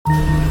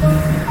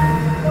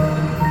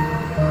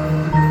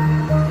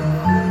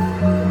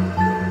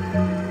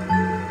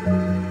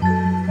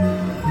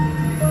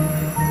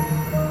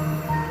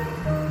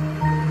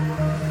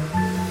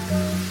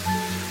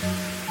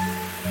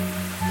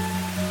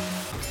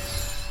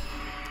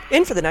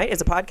In for the Night is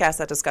a podcast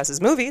that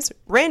discusses movies,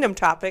 random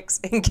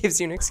topics, and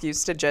gives you an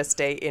excuse to just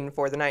stay in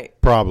for the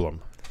night. Problem.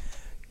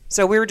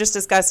 So we were just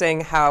discussing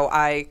how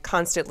I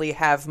constantly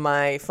have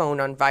my phone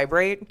on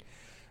vibrate.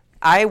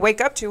 I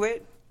wake up to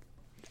it.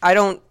 I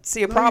don't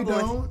see a problem.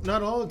 You don't.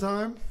 Not all the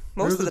time.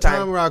 Most of the There was a time.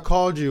 time where I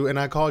called you, and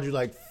I called you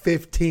like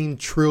 15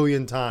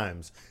 trillion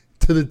times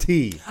to the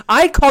T.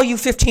 I call you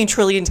 15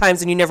 trillion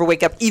times and you never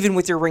wake up even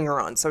with your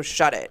ringer on, so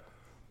shut it.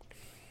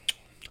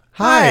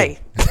 Hi.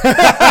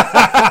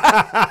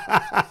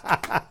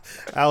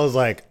 I was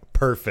like,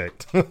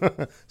 perfect.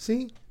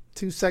 See?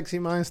 Two sexy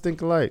minds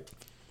think alike.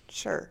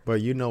 Sure.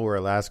 But you know where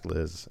Alaska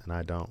is, and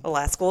I don't.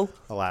 Alaska.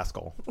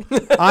 Alaska.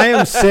 I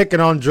am sick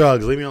and on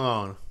drugs. Leave me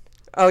alone.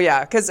 Oh,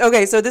 yeah.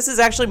 So this is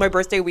actually my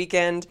birthday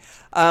weekend.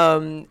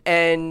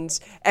 And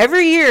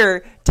every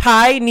year,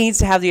 Ty needs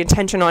to have the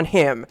attention on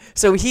him.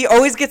 So he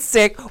always gets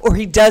sick or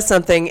he does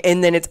something,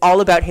 and then it's all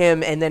about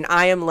him. And then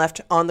I am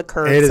left on the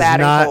curb, It is sad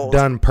and not cold.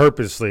 done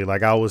purposely.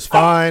 Like, I was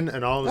fine,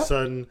 and all of a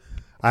sudden,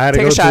 I had to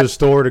Take go a to shot. the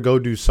store to go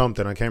do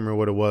something. I can't remember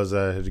what it was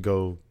that I had to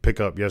go pick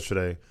up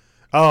yesterday.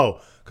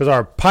 Oh, because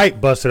our pipe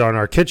busted on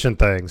our kitchen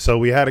thing. So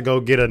we had to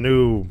go get a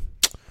new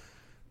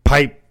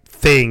pipe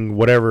thing,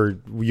 whatever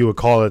you would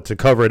call it, to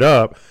cover it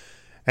up.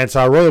 And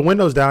so I rolled the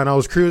windows down. I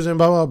was cruising,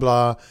 blah, blah,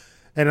 blah.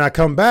 And I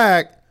come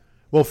back.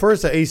 Well,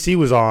 first the AC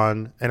was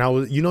on, and I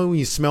was, you know, when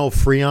you smell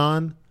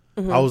Freon,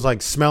 I was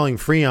like smelling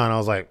Freon. I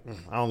was like,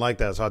 I don't like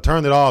that. So I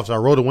turned it off. So I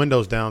rolled the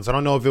windows down. So I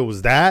don't know if it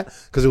was that,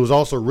 because it was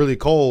also really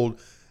cold,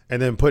 and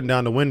then putting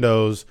down the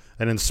windows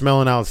and then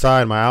smelling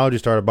outside. My allergies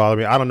started bothering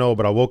me. I don't know,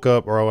 but I woke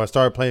up, or I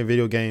started playing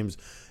video games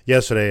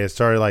yesterday. It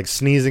started like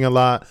sneezing a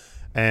lot.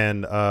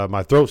 And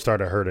my throat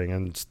started hurting,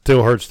 and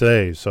still hurts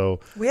today. So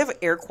We have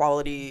air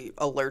quality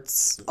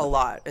alerts a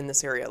lot in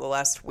this area. The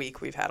last week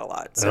we've had a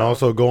lot. So. and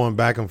also going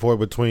back and forth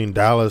between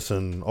Dallas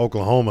and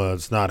Oklahoma,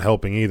 it's not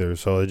helping either.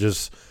 So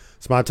it's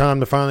my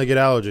time to finally get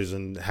allergies,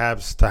 and it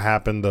has to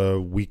happen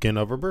the weekend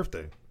of her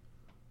birthday.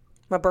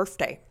 My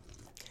birthday.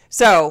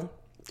 So,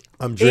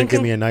 I'm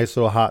drinking me a nice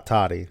little hot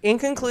toddy. in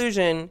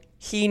conclusion,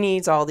 he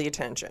needs all the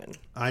attention.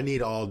 I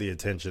need all the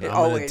attention. I'm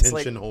Always, an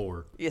attention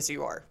whore. Yes,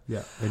 you are.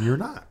 Yeah, and you're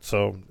not.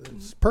 So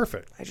it's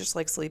perfect. I just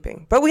like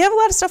sleeping. But we have a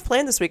lot of stuff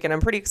planned this weekend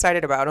I'm pretty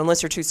excited about,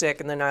 unless you're too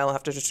sick, and then I'll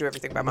have to just do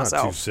everything by I'm not too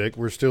myself. sick.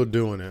 We're still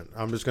doing it.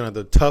 I'm just going to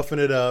have to toughen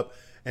it up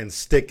and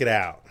stick it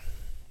out.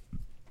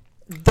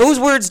 Those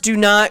words do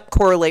not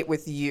correlate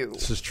with you.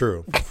 This is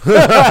true.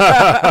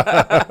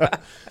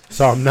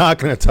 So I'm not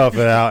going to tough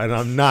it out, and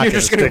I'm not You're going to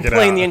just stick going to it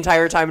complain out. the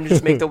entire time and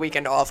just make the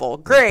weekend awful.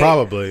 Great.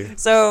 Probably.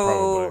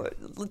 So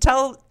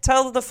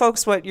tell the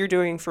folks what you're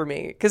doing for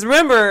me. Because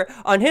remember,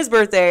 on his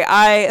birthday,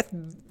 I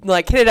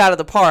hit it out of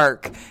the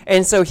park.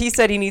 And so he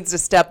said he needs to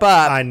step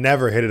up. I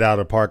never hit it out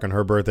of the park on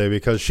her birthday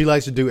because she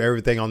likes to do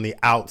everything on the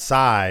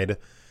outside.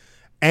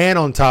 And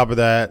on top of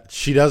that,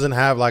 she doesn't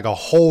have like a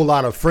whole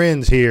lot of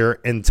friends here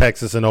in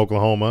Texas and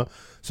Oklahoma.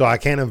 So I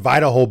can't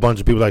invite a whole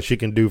bunch of people like she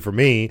can do for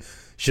me.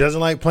 She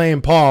doesn't like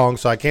playing Pong,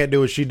 so I can't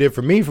do what she did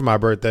for me for my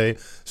birthday.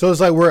 So it's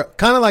like we're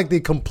kind of like the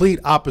complete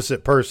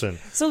opposite person.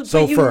 So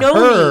for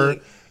her,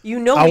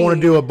 I want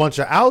to do a bunch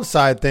of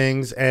outside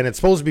things, and it's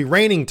supposed to be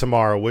raining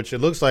tomorrow, which it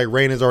looks like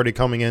rain is already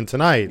coming in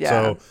tonight. Yeah.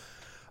 So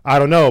I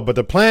don't know. But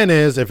the plan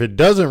is, if it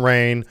doesn't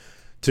rain,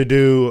 to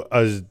do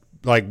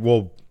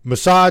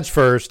massage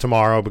first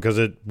tomorrow, because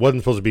it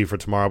wasn't supposed to be for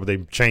tomorrow, but they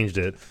changed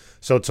it.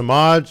 So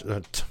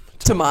Tamaj.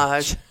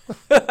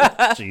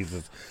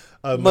 Jesus.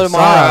 A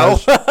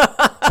massage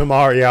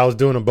tomorrow. Yeah, I was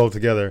doing them both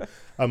together.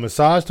 A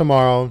massage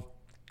tomorrow,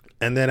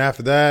 and then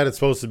after that, it's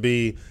supposed to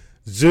be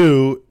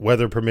zoo,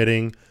 weather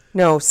permitting.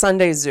 No,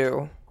 Sunday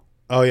Zoo.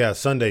 Oh yeah,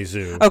 Sunday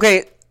zoo.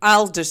 Okay,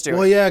 I'll just do it.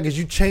 Well, yeah, because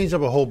you changed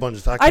up a whole bunch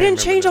of stuff. I didn't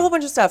change a whole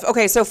bunch of stuff.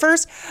 Okay, so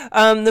first,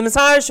 the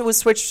massage was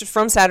switched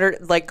from Saturday,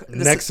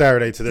 next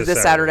Saturday to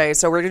this Saturday.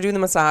 So we're gonna do the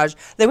massage.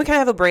 Then we kind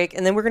of have a break,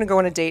 and then we're gonna go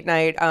on a date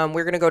night.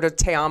 We're gonna go to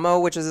Te Amo,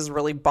 which is this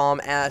really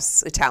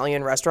bomb-ass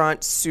Italian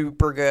restaurant,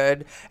 super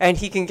good. And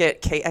he can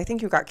get cake. I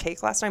think you got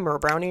cake last time, or a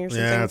brownie or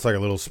something. Yeah, it's like a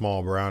little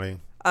small brownie.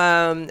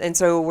 And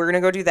so we're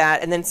gonna go do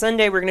that, and then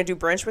Sunday we're gonna do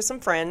brunch with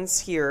some friends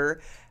here.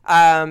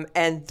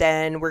 And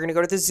then we're gonna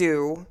go to the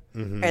zoo,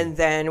 and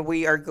then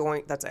we are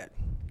going. That's it.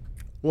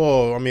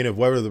 Well, I mean, if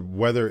the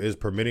weather is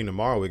permitting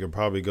tomorrow, we could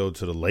probably go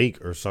to the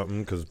lake or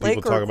something, because people Lake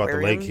or talk about the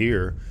aquarium. lake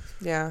here.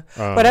 Yeah,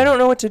 but I don't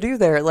know what to do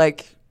there.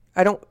 Like,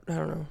 I don't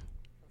know.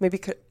 Maybe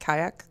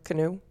kayak,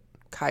 canoe,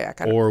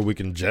 kayak. Or we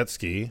can jet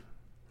ski.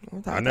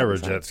 That I never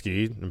would be fun. jet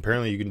skied.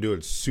 Apparently, you can do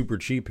it super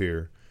cheap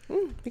here, We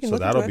can so look into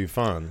that'll it. be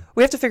fun.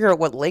 We have to figure out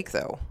what lake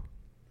though.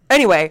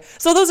 Anyway,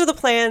 so those are the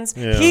plans.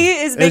 Yeah. He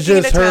is making it's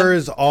just an attempt.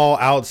 hers all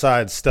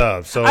outside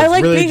stuff. So I it's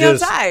like really being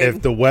just outside.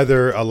 if the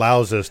weather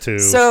allows us to.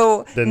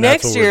 So then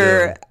that's next what we're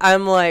year, doing.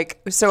 I'm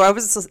like,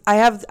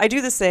 I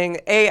do this thing.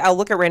 I'll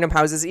look at random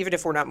houses, even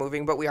if we're not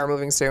moving, but we are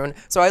moving soon.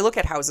 So I look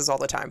at houses all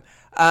the time.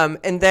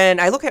 And then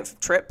I look at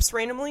trips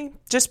randomly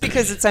just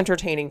because it's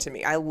entertaining to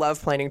me. I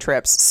love planning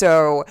trips.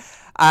 So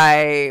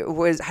I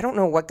don't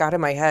know what got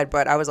in my head,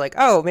 but I was like,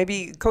 oh,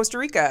 maybe Costa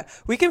Rica.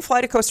 We can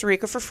fly to Costa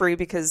Rica for free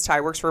because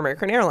Ty works for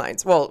American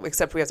Airlines. Well,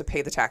 except we have to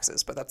pay the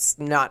taxes, but that's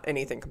not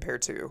anything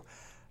compared to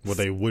what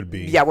they would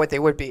be. Yeah, what they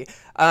would be.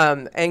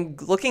 And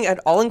looking at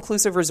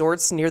all-inclusive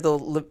resorts near the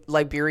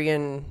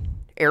Liberian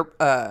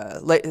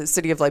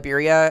city of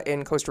Liberia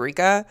in Costa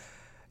Rica,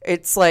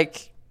 it's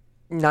like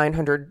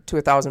 $900 to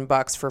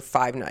 $1,000 for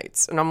 5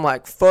 nights, and I'm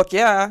like, fuck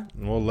yeah.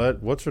 Well,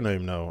 let what's her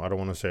name know. I don't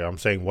want to say. I'm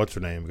saying what's her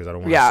name because I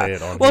don't want to say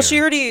it on well,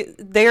 here.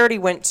 they already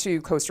went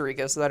to Costa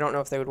Rica, so I don't know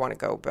if they would want to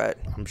go, but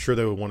I'm sure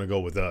they would want to go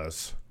with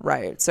us.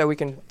 Right, so we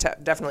can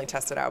definitely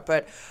test it out.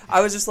 But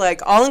I was just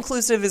like, all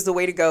inclusive is the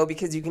way to go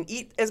because you can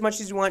eat as much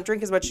as you want,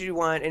 drink as much as you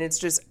want, and it's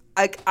just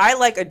I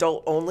like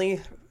adult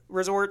only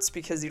resorts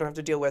because you don't have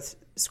to deal with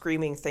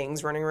screaming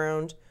things running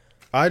around.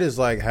 I just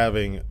like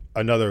having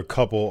another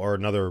couple or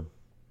another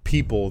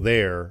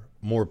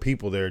more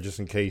people there just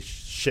in case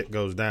shit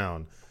goes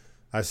down.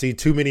 I see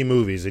too many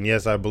movies, and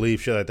yes, I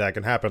believe shit like that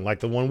can happen,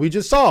 like the one we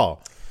just saw.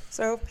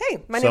 So,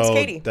 hey, my name's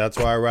Katie. That's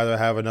why I'd rather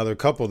have another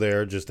couple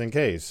there just in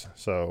case.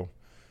 So,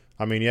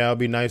 I mean, yeah, it'd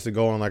be nice to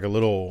go on like a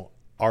little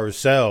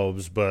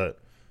ourselves, but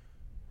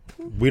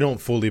we don't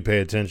fully pay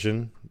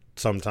attention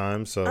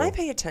sometimes. So I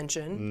pay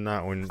attention.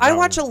 I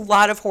watch a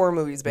lot of horror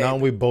movies, babe. Now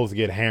we both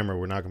get hammered,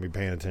 we're not going to be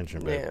paying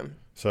attention, babe. Yeah.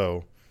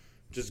 So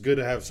just good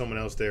to have someone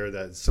else there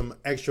that's some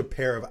extra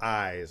pair of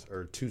eyes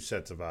or 2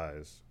 sets of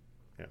eyes.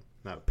 Yeah,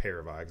 not a pair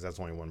of eyes because that's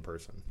only one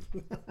person.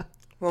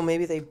 Well,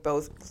 maybe they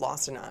both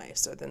lost an eye,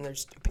 so then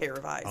there's a pair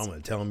of eyes. I'm going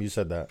to tell them you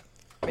said that.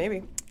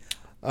 Maybe.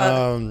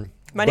 My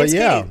name's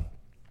Katie.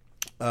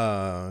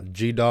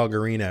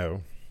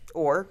 G-Doggerino.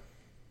 Or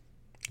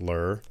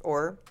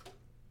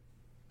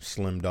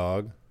Slim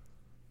Dog.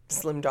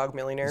 Slim Dog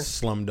Millionaire.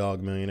 Slumdog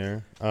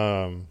Millionaire.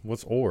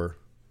 What's or?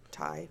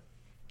 Ty.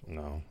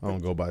 No, I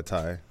don't go by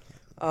Ty.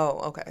 Oh,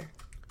 okay.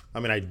 I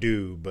mean, I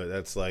do, but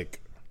that's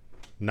like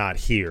not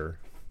here.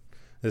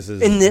 This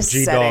is in this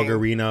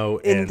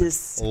G-Doggerino and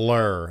this...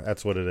 Lur.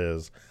 That's what it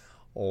is.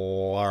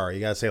 Lur.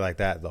 You got to say it like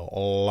that, though.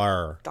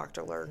 Lur.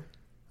 Dr. Lur.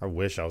 I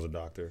wish I was a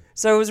doctor.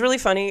 So it was really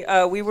funny.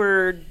 We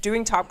were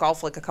doing Top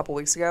Golf like a couple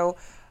weeks ago.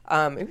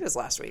 Maybe it was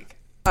last week.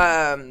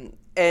 And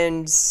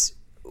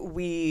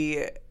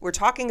we were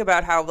talking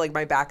about how like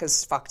my back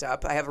is fucked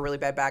up. I have a really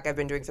bad back. I've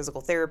been doing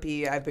physical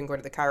therapy. I've been going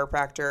to the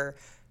chiropractor.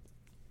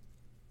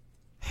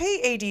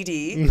 Hey,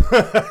 ADD.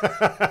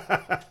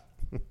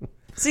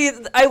 See,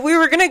 we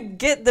were going to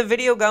get the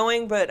video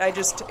going, but I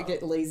just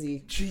get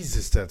lazy.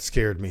 Jesus, that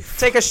scared me.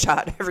 Take a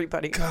shot,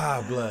 everybody.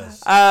 God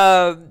bless.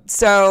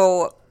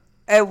 So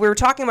we were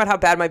talking about how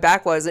bad my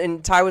back was,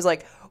 and Ty was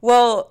like,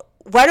 well,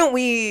 why don't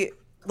we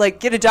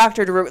like get a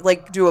doctor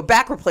to do a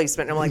back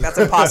replacement? And I'm like, that's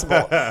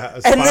impossible. A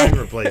spine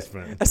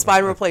replacement. A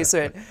spine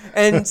replacement.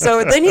 And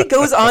so then he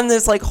goes on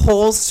this like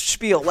whole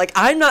spiel. Like,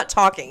 I'm not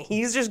talking.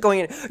 He's just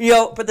going,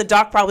 but the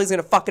doc probably is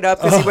going to fuck it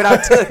up because he went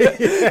out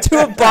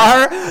to a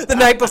bar the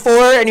night before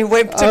and he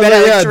went to bed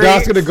at like 3.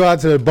 Doc's going to go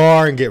out to the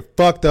bar and get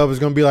fucked up. It's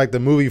going to be like the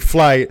movie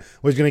Flight,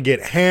 where he's going to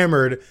get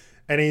hammered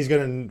and he's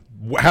going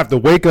to have to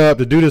wake up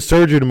to do the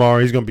surgery tomorrow.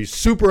 He's going to be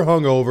super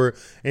hungover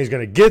and he's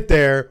going to get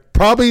there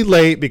probably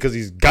late because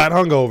he's got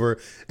hungover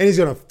and he's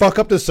going to fuck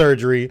up the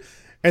surgery.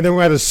 And then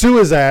we're going to sue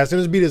his ass. And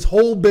it'll be this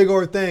whole big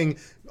old thing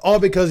all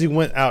because he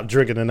went out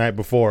drinking the night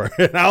before.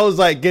 And I was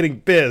like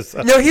getting pissed.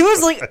 No, he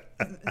was like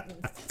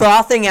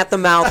frothing at the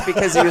mouth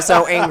because he was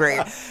so angry.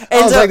 And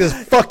I was like, this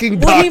fucking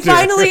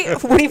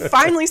doctor. When he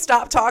finally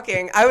stopped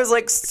talking, I was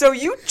like, so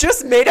you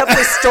just made up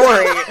this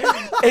story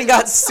and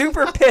got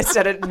super pissed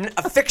at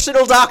a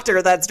fictional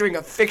doctor that's doing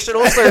a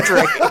fictional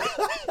surgery.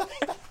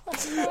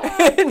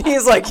 And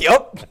he's like,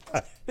 yep.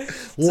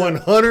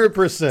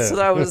 100%. So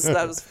that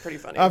was pretty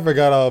funny. I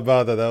forgot all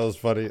about that. That was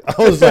funny. I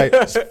was like,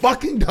 this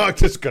fucking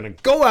doctor's going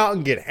to go out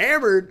and get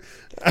hammered.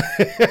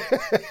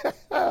 That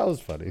was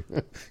funny.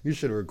 You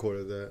should have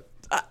recorded that.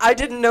 I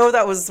didn't know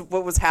that was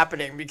what was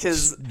happening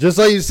because... Just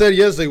like you said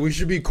yesterday, we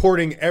should be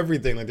courting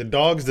everything. Like the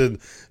dogs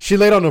did. She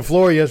laid on the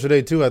floor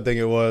yesterday too, I think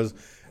it was.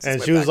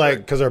 And she was like,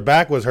 because her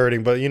back was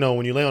hurting. But,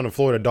 when you lay on the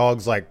floor, the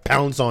dogs like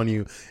pounce on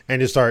you and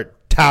just start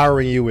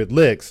towering you with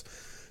licks.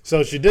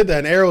 So she did that,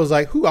 and Arrow was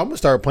like, I'm going to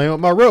start playing with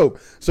my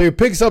rope. So he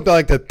picks up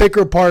like the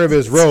thicker part of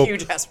his rope,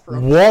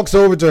 walks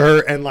over to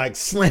her, and like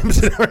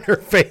slams it on her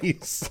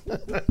face.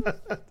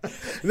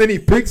 Then he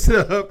picks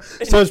it up,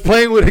 starts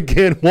playing with it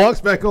again,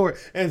 walks back over,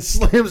 and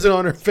slams it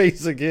on her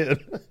face again.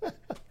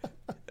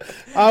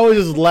 I was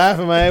just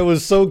laughing, man. It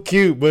was so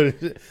cute, but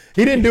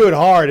he didn't do it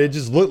hard. It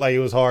just looked like it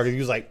was hard. He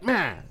was like,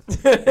 man.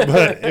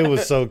 But it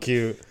was so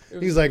cute.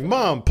 He's like,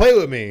 Mom, play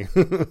with me.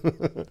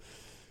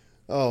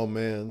 Oh,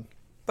 man.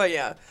 But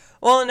yeah.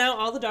 Well, now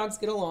all the dogs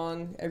get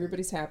along.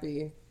 Everybody's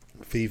happy.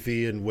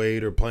 Fifi and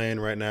Wade are playing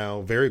right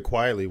now very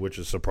quietly, which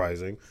is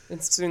surprising.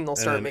 And soon they'll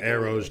start making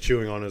Arrow's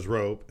chewing on his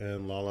rope,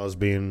 and Lala's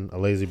being a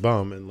lazy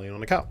bum and laying on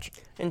the couch.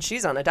 And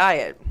she's on a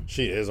diet.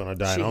 She is on a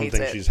diet. I don't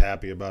think she's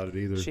happy about it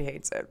either. She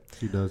hates it.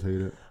 She does hate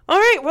it. All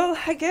right. Well,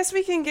 I guess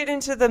we can get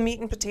into the meat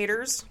and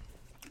potatoes.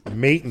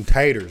 Meat and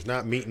taters,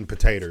 not meat and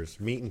potatoes.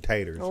 Meat and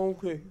taters.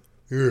 Okay.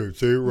 Yeah,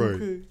 say it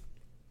right. Okay.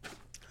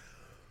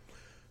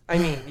 I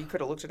mean, you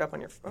could have looked it up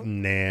on your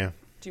phone. Nah.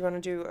 Do you want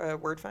to do a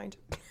word find?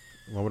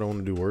 Why would I want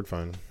to do word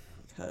find?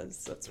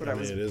 Because that's what I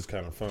was. It is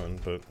kind of fun,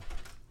 but.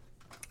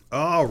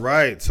 All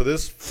right, so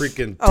this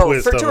freaking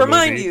twist to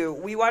remind movie, you,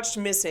 we watched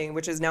Missing,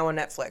 which is now on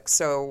Netflix.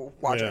 So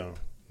watch it.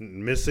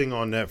 Missing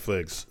on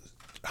Netflix.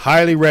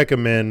 Highly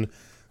recommend.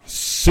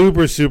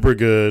 Super, super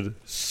good.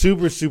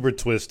 Super, super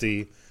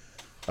twisty.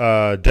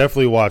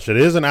 Definitely watch it.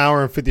 It is an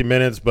hour and 50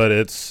 minutes, but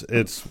it's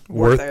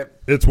worth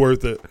it. It's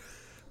worth it.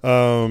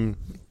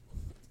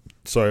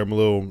 Sorry,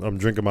 I'm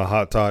drinking my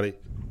hot toddy,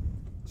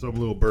 so I'm a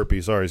little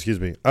burpy. Sorry,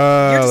 excuse me.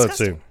 Let's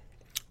see.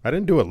 I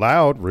didn't do it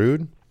loud.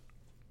 Rude.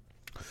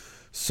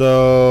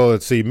 So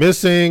let's see.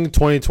 Missing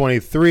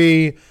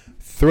 2023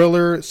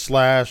 thriller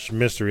 /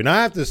 mystery. And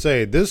I have to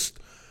say this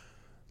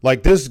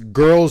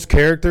girl's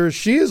character,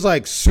 she is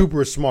like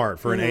super smart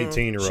for an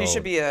 18-year-old. She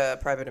should be a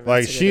private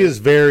investigator. Like she is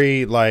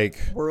very like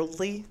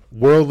worldly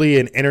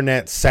and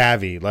internet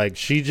savvy. Like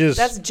she just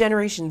that's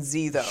Generation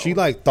Z though. She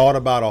like thought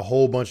about a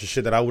whole bunch of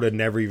shit that I would have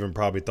never even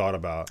probably thought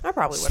about. I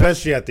probably would,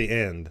 especially at the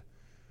end,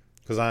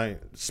 because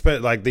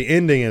the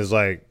ending is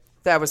like.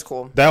 That was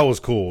cool. That was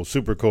cool.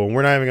 Super cool. And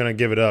we're not even going to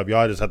give it up.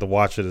 Y'all just have to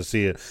watch it to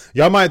see it.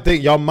 Y'all might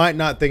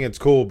not think it's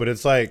cool, but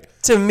it's like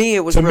to me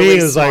it was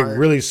like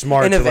really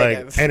smart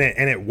innovative. and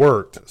it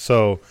worked.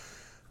 So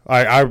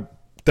the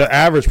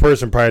average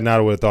person probably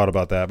not would have thought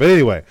about that. But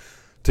anyway,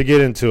 to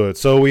get into it.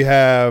 So we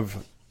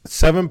have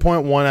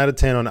 7.1 out of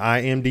 10 on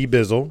IMDb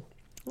Bizzle.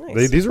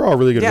 Nice. These are all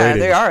really good ratings.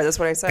 Yeah, they are. That's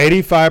what I said.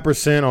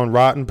 85% on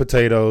Rotten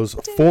Potatoes,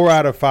 4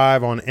 out of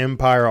 5 on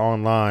Empire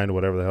Online,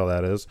 whatever the hell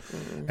that is.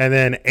 And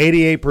then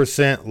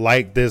 88%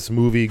 like this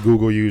movie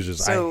Google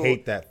users. I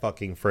hate that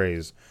fucking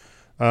phrase.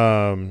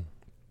 So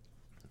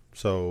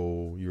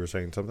you were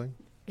saying something?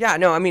 Yeah,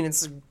 no, I mean,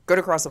 it's good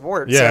across the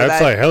board. Yeah,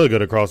 it's like hella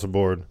good across the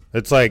board.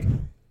 It's like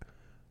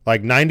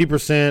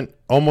 90%,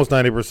 almost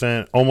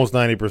 90%, almost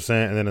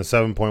 90%, and then a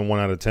 7.1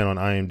 out of 10 on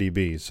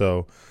IMDb.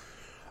 So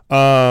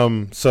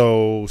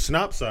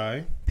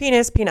synopsis.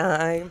 Penis,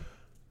 peni.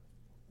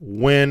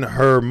 When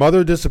her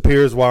mother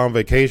disappears while on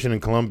vacation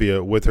in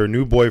Colombia with her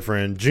new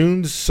boyfriend,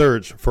 June's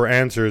search for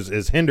answers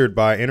is hindered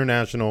by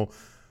international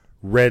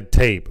red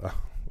tape.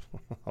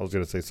 I was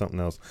going to say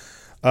something else.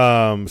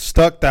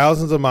 Stuck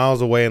thousands of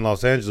miles away in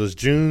Los Angeles,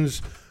 June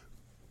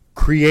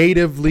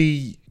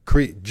creatively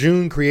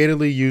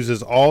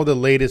uses all the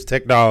latest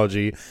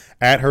technology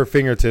at her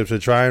fingertips to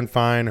try and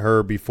find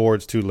her before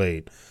it's too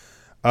late.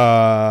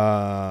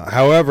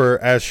 However,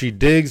 as she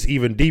digs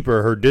even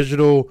deeper, her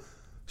digital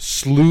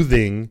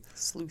sleuthing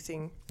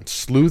soon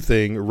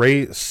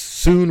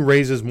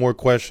raises more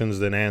questions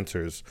than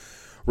answers.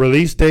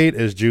 Release date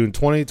is June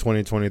 20,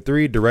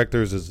 2023.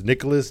 Directors is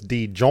Nicholas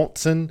D.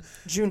 Johnson.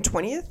 June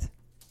 20th?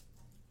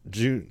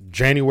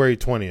 January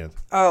 20th.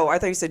 Oh, I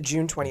thought you said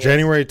June 20th.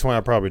 January 20th,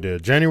 I probably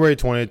did. January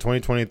 20th,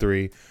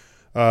 2023.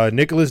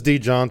 Nicholas D.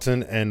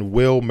 Johnson and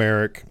Will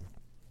Merrick.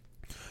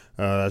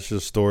 That's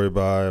just a story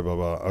by blah,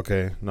 blah.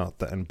 Okay, not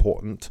that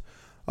important.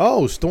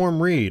 Oh,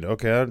 Storm Reed.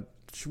 Okay,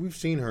 we've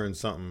seen her in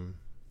something.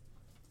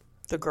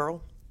 The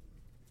Girl?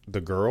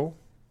 The Girl?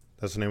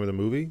 That's the name of the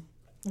movie?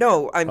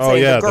 No, I'm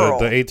saying The Girl.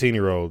 The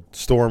 18-year-old,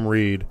 Storm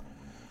Reed.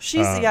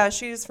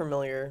 She's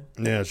familiar.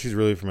 Yeah, she's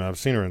really familiar. I've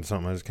seen her in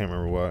something. I just can't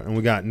remember what. And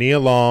we got Nia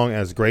Long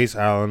as Grace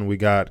Allen. We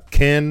got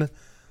Ken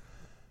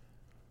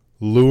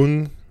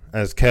Leung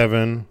as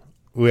Kevin.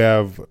 We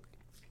have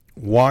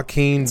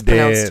Joaquin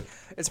Dead.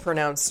 It's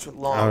pronounced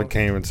long. I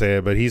can't even say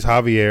it, but he's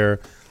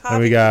Javier.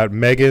 And we got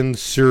Megan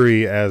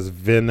Suri as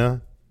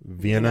Vienna.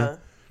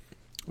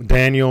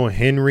 Daniel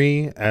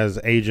Henry as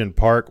Agent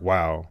Park.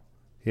 Wow.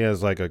 He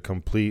has like a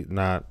complete,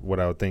 not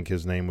what I would think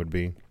his name would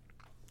be.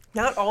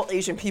 Not all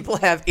Asian people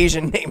have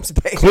Asian names,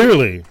 babe.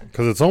 Clearly,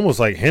 because it's almost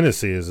like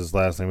Hennessy is his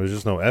last name. There's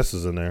just no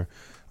S's in there.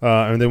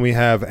 And then we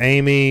have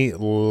Amy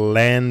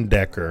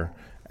Landecker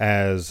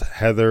as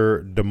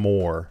Heather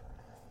D'Amour.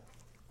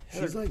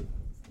 She's like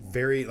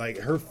very, like,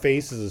 her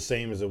face is the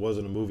same as it was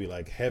in the movie.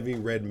 Like heavy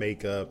red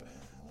makeup,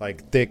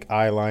 like thick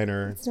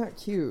eyeliner. It's not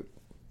cute.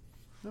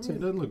 I mean,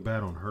 it doesn't look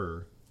bad on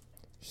her.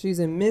 She's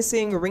in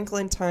Missing, A Wrinkle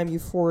in Time,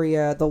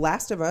 Euphoria, The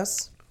Last of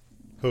Us.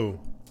 Who?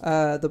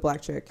 The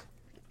black chick.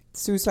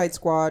 Suicide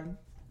Squad,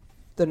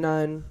 The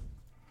Nun,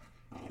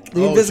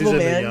 The Invisible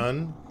Man. The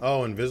Nun.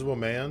 Oh, Invisible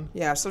Man.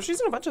 Yeah, so she's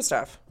in a bunch of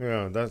stuff.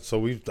 Yeah,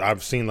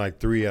 I've seen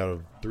like 3 or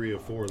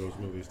 4 of those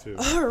movies too.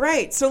 All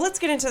right, so let's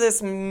get into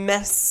this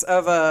mess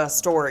of a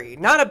story.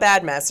 Not a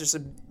bad mess, just a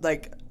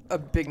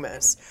big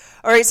mess.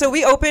 All right, so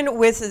we open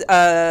with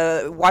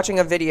watching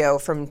a video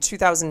from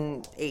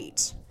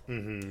 2008.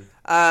 Mm-hmm.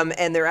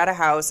 And they're at a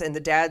house, and the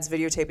dad's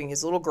videotaping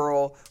his little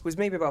girl, who's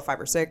maybe about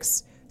 5 or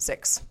 6.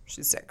 6.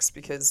 She's 6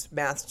 because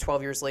math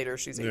 12 years later,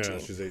 she's 18. Yeah,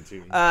 she's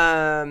 18.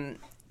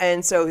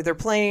 And so they're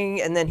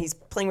playing, and then he's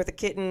playing with a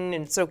kitten,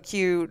 and it's so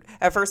cute.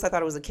 At first, I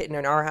thought it was a kitten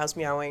in our house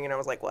meowing, and I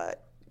was like,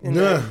 what?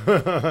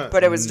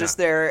 But it was just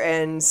there,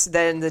 and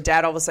then the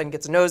dad all of a sudden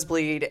gets a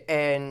nosebleed,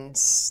 and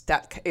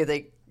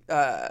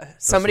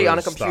somebody where on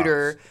a it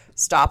computer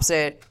stops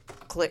it,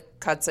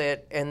 cuts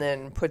it, and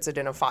then puts it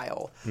in a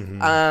file.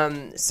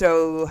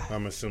 So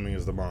I'm assuming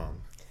is the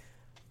mom.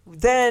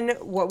 then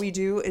what we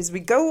do is we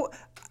go.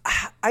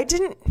 I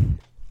didn't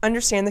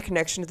understand the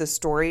connection to the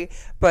story,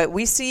 but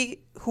we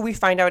see who we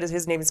find out is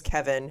his name is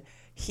Kevin.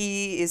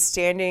 He is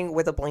standing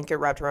with a blanket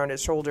wrapped around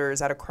his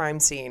shoulders at a crime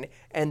scene,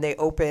 and they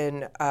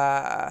open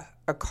a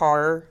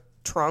car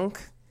trunk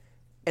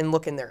and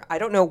look in there. I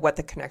don't know what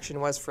the connection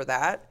was for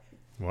that.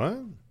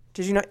 What?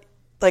 Did you not,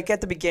 like,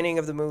 at the beginning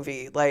of the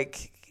movie,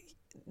 like,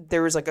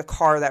 there was, like, a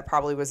car that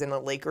probably was in a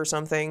lake or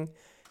something,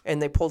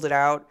 and they pulled it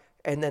out,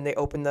 and then they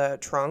opened the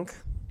trunk?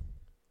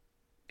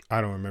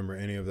 I don't remember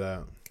any of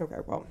that. Okay,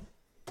 well,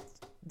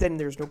 then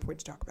there's no point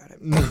to talk about it.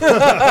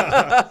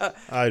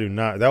 I do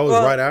not. That was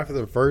right after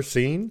the first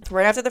scene?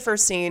 Right after the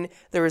first scene,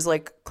 there was,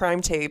 like,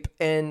 crime tape,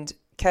 and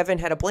Kevin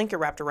had a blanket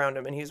wrapped around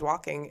him, and he was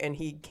walking, and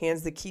he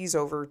hands the keys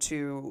over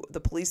to the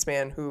police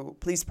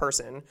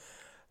person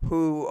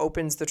who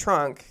opens the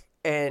trunk,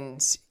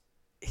 and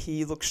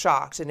he looks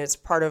shocked, and it's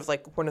part of,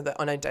 like, one of the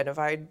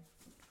unidentified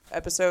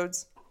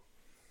episodes.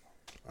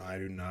 I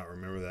do not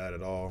remember that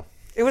at all.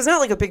 It was not,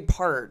 like, a big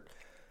part.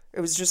 It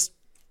was just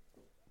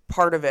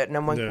part of it, and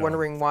I'm, like,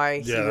 wondering why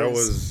he that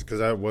was... Because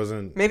that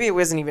wasn't... Maybe it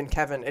wasn't even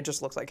Kevin. It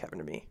just looks like Kevin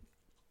to me.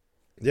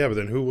 Yeah, but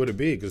then who would it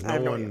be? Because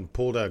no one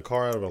pulled that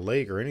car out of a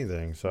lake or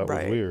anything, so that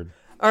was weird.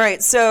 All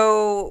right,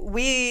 so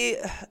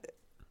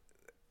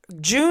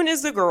June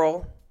is the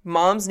girl.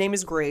 Mom's name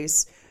is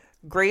Grace.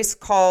 Grace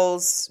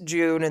calls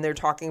June, and they're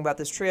talking about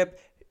this trip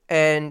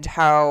and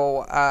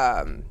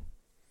how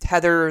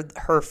Heather,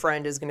 her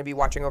friend, is going to be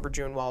watching over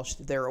June while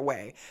they're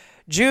away.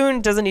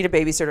 June doesn't need a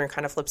babysitter and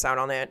kind of flips out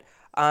on it.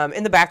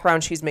 In the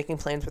background, she's making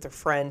plans with her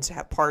friend to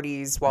have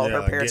parties while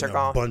her parents are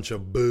gone. A bunch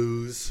of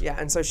booze. Yeah,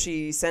 and so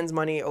she sends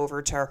money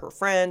over to her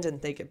friend,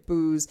 and they get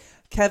booze.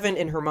 Kevin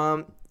and her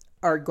mom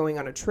are going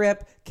on a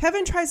trip.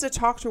 Kevin tries to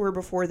talk to her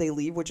before they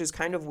leave, which is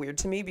kind of weird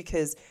to me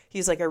because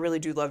he's like, I really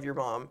do love your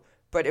mom.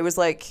 But it was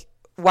like,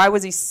 why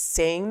was he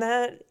saying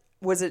that?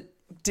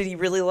 Did he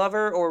really love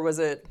her, or was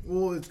it...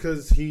 Well, it's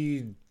because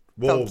he...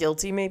 felt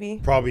guilty, maybe?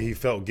 Probably he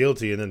felt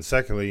guilty, and then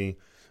secondly,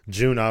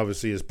 June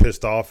obviously is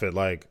pissed off at,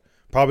 like...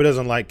 Probably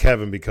doesn't like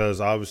Kevin because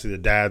obviously the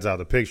dad's out of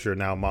the picture.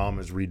 Now mom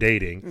is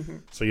redating. Mm-hmm.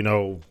 So, you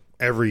know,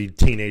 every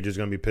teenager is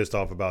going to be pissed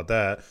off about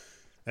that.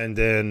 And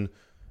then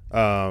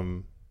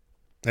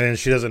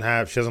she doesn't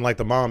like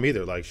the mom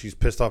either. Like, she's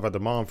pissed off at the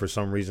mom for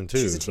some reason too.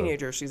 She's a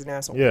teenager. She's an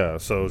asshole. Yeah.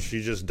 So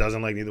she just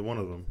doesn't like neither one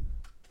of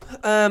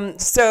them.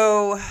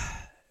 So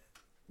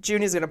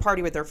June is going to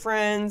party with her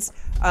friends.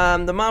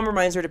 The mom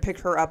reminds her to pick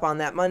her up on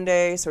that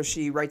Monday. So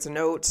she writes a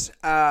note.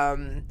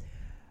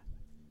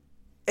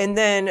 And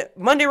then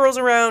Monday rolls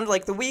around,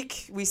 like the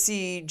week, we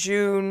see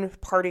June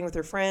partying with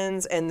her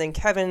friends, and then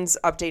Kevin's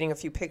updating a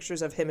few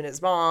pictures of him and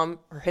his mom,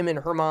 or him and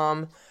her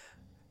mom,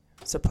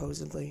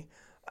 supposedly.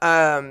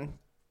 And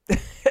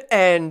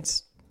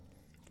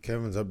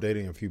Kevin's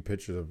updating a few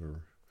pictures of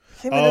her.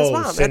 Him and his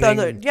mom. Trip.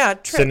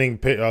 Sending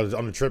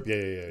on the trip,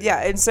 yeah.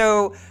 Yeah, and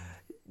so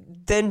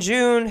then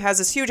June has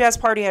this huge-ass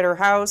party at her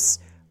house.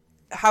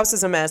 House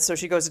is a mess, so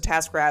she goes to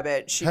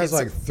TaskRabbit. She has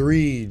like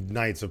 3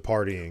 nights of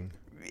partying.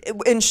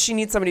 And she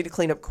needs somebody to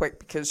clean up quick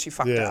because she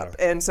fucked up.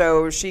 And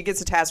so she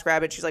gets a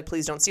TaskRabbit. She's like,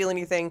 please don't steal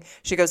anything.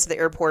 She goes to the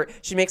airport.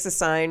 She makes a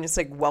sign. It's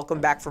like, welcome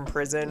back from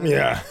prison.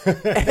 Yeah.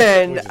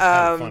 And, which is kind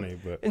of funny,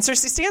 but... and so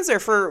she stands there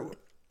for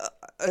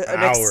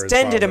an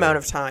extended amount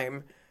of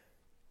time.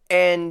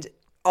 And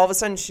all of a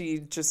sudden she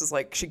just is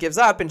like, she gives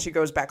up and she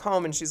goes back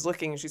home and she's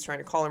looking and she's trying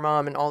to call her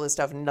mom and all this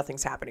stuff and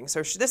nothing's happening.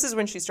 So this is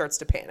when she starts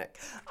to panic.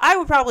 I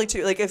would probably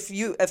too, like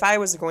if I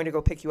was going to go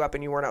pick you up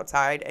and you weren't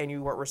outside and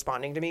you weren't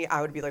responding to me,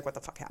 I would be like, what the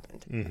fuck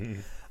happened?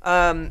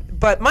 Mm-hmm.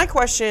 But my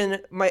question,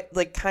 my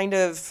like kind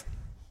of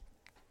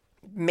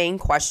main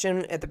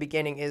question at the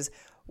beginning is,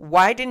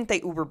 why didn't they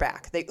Uber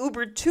back? They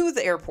Ubered to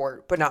the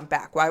airport, but not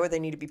back. Why would they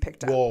need to be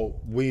picked up? Well,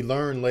 we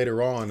learned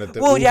later on that the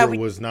Uber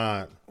was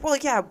not. Well,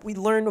 yeah, we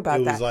learned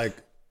about that. It was like.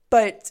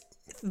 But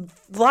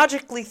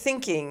logically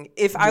thinking,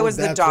 if I was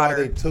the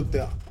daughter...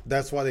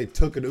 That's why they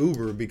took an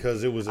Uber,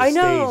 because it was a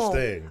staged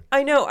thing.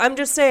 I know. I'm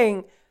just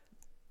saying,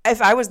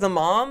 if I was the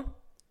mom,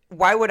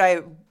 why would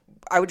I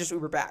would just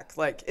Uber back.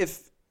 Like,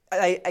 if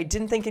I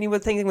didn't think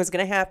anything was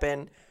going to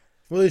happen...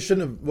 Well, they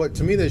shouldn't have...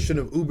 to me, they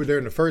shouldn't have Ubered there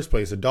in the first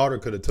place. The daughter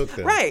could have took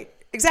them. Right.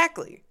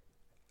 Exactly.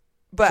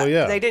 But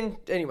they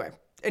didn't...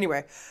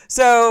 Anyway.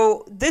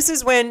 So this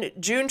is when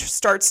June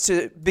starts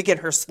to begin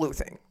her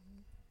sleuthing.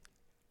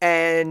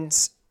 And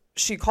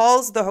she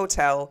calls the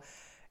hotel,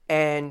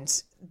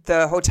 and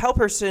the hotel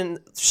person,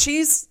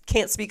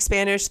 can't speak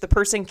Spanish. The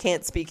person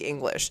can't speak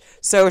English.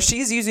 So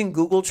she's using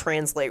Google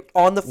Translate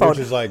on the phone. Which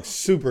is like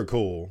super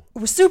cool.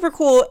 It was super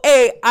cool.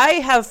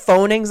 I have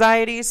phone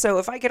anxiety. So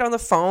if I get on the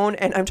phone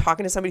and I'm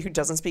talking to somebody who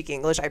doesn't speak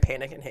English, I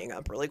panic and hang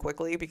up really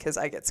quickly because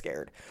I get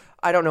scared.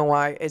 I don't know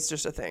why. It's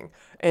just a thing.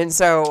 And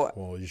so...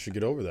 Well, you should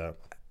get over that.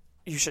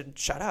 You should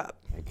shut up.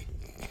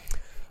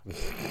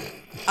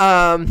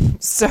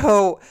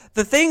 So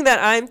the thing that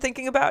I'm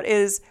thinking about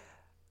is,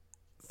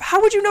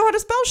 how would you know how to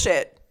spell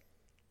shit?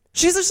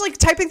 She's just like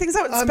typing things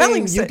out and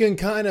spelling. You can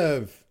kind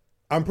of.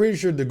 I'm pretty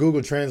sure the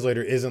Google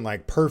Translator isn't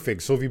like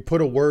perfect. So if you put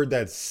a word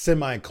that's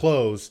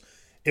semi-close,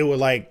 it would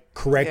like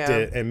correct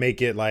it and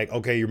make it like,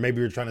 okay,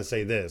 maybe you're trying to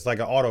say this, like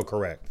an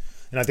autocorrect.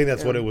 And I think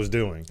that's what it was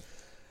doing.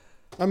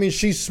 I mean,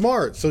 she's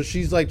smart, so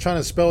she's like trying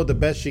to spell it the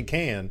best she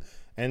can.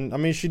 And I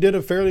mean, she did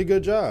a fairly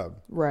good job.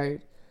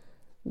 Right.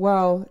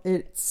 Well,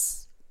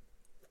 it's,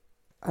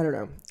 I don't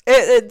know.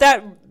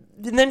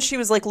 And then she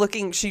was like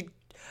looking,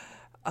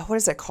 what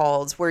is that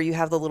called? Where you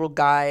have the little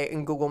guy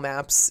in Google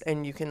Maps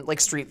and you can, like,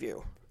 Street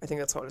View. I think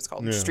that's what it's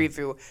called. Yeah. Street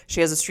View. She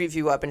has a Street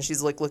View up and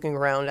she's like looking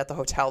around at the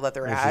hotel that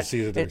they're at. She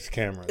sees that there's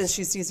cameras. And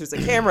she sees there's a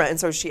camera. And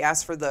so she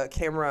asked for the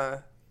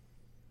camera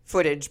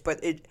footage,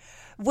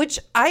 which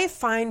I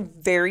find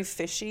very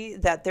fishy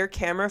that their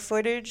camera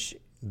footage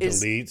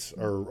deletes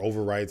or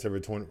overwrites every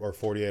 20 or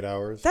 48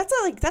 hours.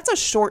 That's a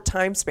short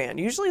time span.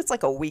 Usually it's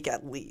like a week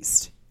at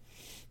least.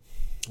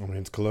 I mean,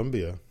 it's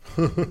Colombia.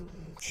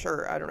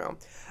 Sure, I don't know.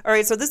 All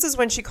right, so this is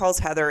when she calls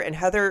Heather, and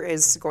Heather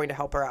is going to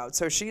help her out.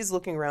 So she's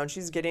looking around.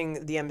 She's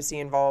getting the embassy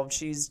involved.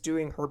 She's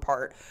doing her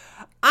part.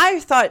 I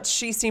thought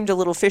she seemed a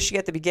little fishy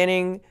at the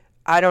beginning.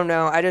 I don't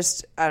know.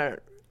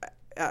 I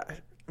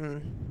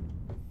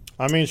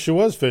mean, she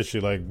was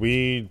fishy. Like,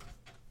 we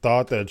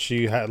thought that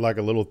she had, like,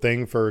 a little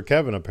thing for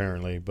Kevin,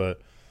 apparently.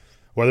 But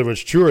whether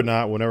it's true or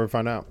not, we'll never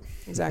find out.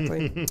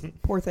 Exactly.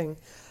 Poor thing.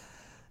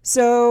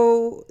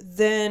 So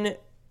then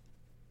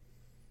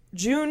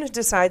June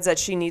decides that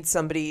she needs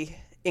somebody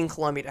in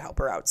Colombia to help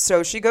her out.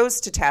 So she goes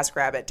to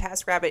TaskRabbit.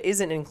 TaskRabbit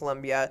isn't in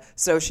Colombia,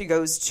 so she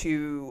goes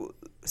to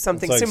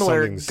something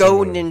similar,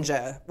 Go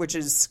Ninja, which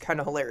is kind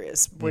of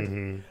hilarious.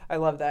 I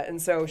love that.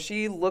 And so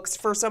she looks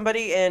for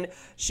somebody, and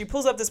she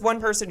pulls up this one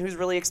person who's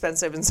really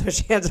expensive, and so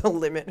she had to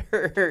limit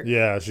her.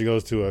 Yeah, she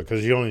goes to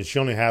because she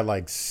only had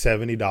like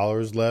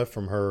 $70 left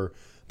from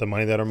the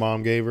money that her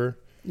mom gave her.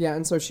 Yeah,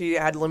 and so she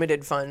had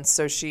limited funds,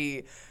 so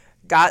she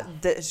got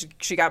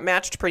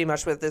matched pretty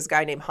much with this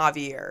guy named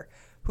Javier,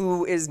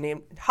 who is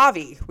named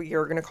Javi. We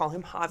are going to call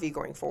him Javi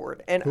going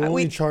forward. And who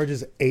only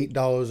charges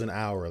 $8 an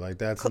hour. Like,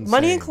 that's insane.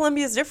 Money in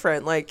Colombia is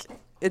different. Like,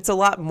 it's a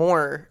lot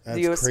more.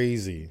 That's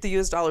crazy. The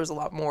US dollar is a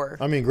lot more.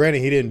 I mean,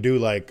 granted, he didn't do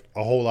like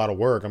a whole lot of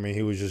work. I mean,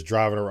 he was just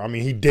driving around. I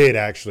mean, he did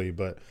actually,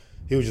 but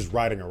he was just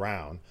riding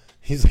around.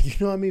 He's like,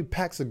 you know how many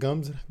packs of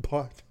gums that I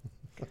bought?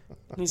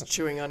 He's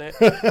chewing on it.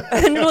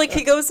 And like,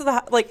 he goes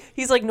to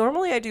he's like,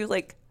 normally I do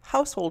like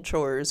household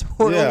chores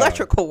or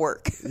electrical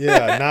work.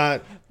 Yeah,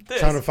 not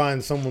trying to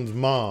find someone's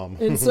mom.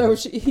 And so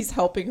he's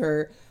helping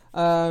her.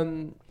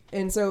 And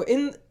so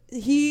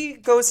he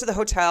goes to the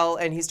hotel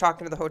and he's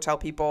talking to the hotel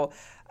people.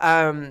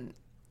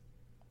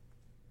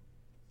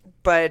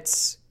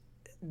 But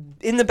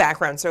in the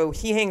background, so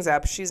he hangs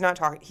up. He's not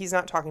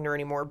talking to her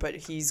anymore, but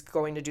he's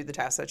going to do the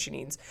task that she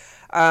needs.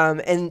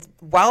 And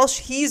while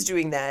he's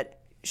doing that,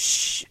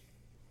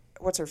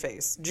 what's her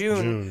face?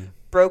 June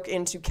broke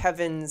into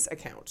Kevin's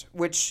account,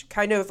 which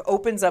kind of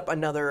opens up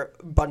another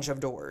bunch of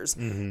doors.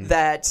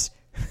 That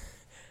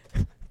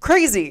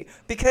crazy,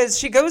 because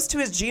she goes to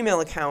his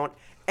Gmail account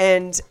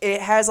and it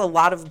has a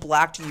lot of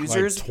blocked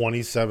users, like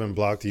 27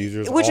 blocked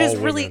users, which is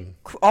really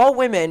all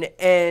women.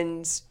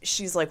 And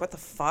she's like, what the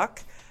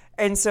fuck?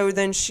 And so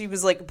then she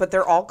was like, but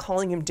they're all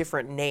calling him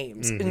different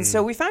names. And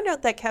so we found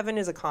out that Kevin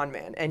is a con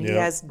man and he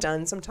has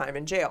done some time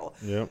in jail.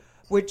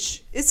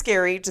 Which is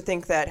scary to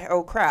think that,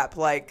 oh crap,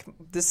 like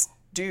this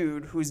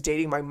dude who's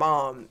dating my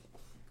mom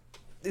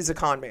is a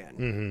con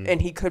man. And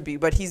he could be,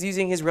 but he's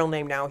using his real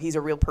name now. He's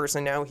a real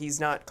person now. He's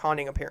not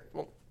conning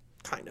well,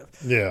 kind of.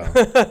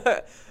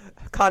 Yeah.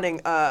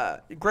 Conning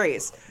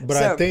Grace. But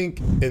I think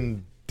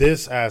in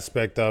this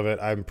aspect of it,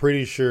 I'm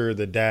pretty sure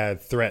the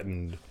dad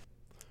threatened.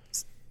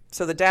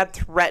 So the dad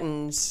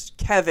threatened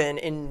Kevin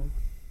in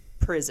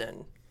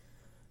prison.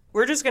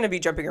 We're just going to be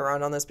jumping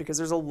around on this because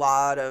there's a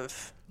lot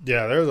of...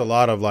 Yeah, there's a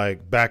lot of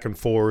like back and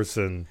forth,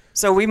 and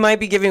so we might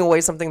be giving away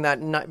something that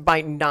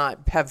might not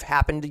have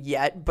happened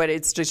yet, but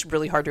it's just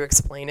really hard to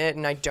explain it,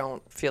 and I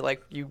don't feel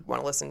like you want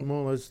to listen.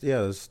 Well, let's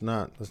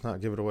not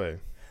give it away.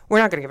 We're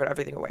not going to give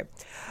everything away.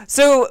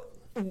 So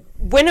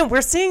when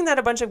we're seeing that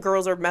a bunch of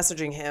girls are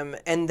messaging him,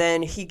 and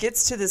then he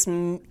gets to this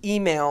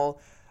email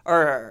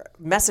or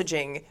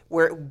messaging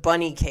where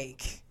Bunny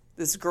Cake.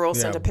 This girl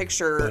sent a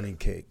picture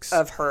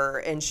of her,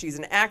 and she's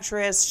an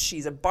actress,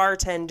 she's a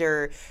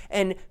bartender,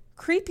 and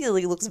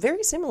creepily looks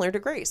very similar to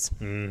Grace.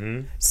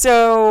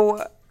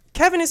 So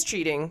Kevin is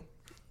cheating.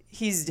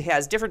 He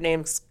has different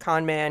names,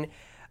 con man,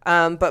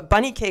 but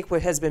Bunny Cake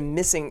has been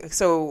missing.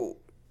 So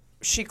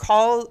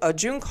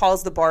June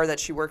calls the bar that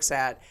she works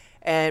at,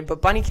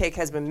 but Bunny Cake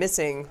has been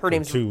missing. Her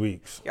name's 2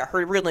 weeks. Yeah,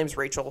 her real name's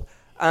Rachel.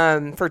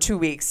 For 2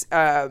 weeks,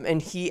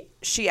 and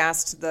she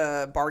asked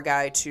the bar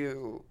guy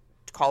to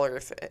call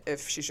her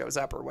if she shows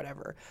up or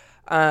whatever.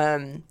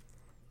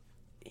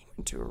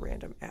 To a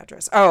random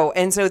address. Oh,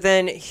 and so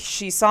then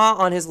she saw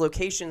on his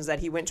locations that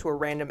he went to a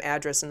random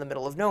address in the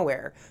middle of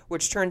nowhere,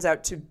 which turns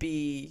out to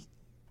be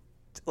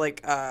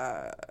like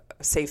a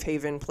safe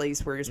haven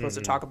place where you're supposed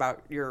to talk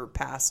about your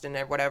past and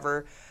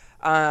whatever.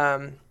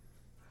 And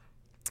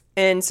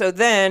so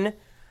then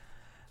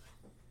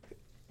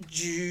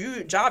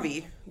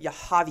Javi. Yeah,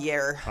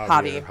 Javier.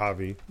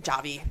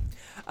 Javi.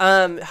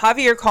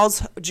 Javier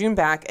calls June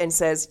back and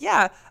says,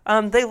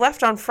 they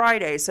left on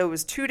Friday, so it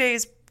was 2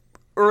 days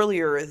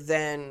earlier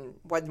than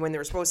when they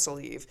were supposed to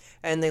leave,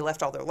 and they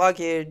left all their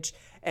luggage.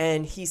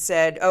 And he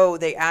said,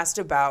 they asked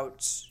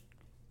about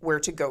where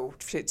to go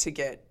to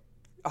get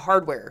a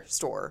hardware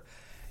store.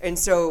 And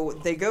so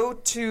they go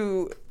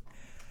to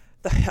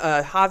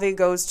Javi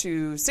goes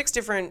to 6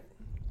 different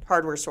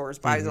hardware stores,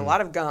 buys a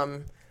lot of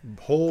gum.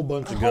 Whole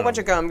bunch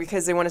of gum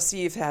because they want to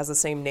see if it has the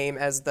same name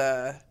as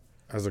a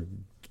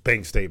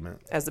bank statement.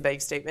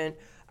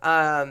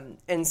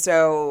 And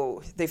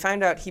so they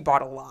found out he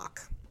bought a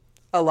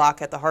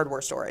lock at the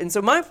hardware store. And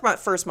so my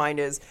first mind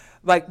is,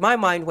 like, my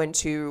mind went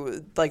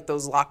to, like,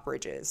 those lock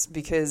bridges,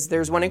 because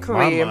there's one in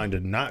Korea. My mind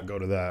did not go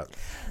to that.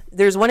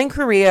 There's one in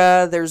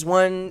Korea. There's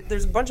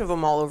a bunch of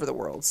them all over the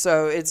world.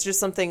 So it's just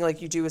something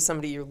like you do with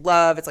somebody you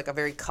love. It's like a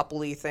very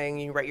coupley thing.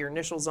 You write your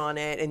initials on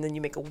it, and then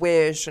you make a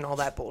wish and all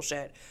that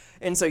bullshit.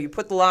 And so you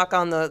put the lock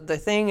on the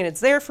thing, and it's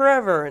there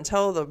forever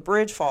until the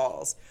bridge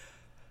falls.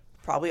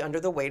 Probably under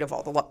the weight of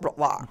all the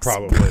locks.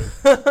 Probably.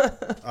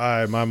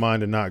 My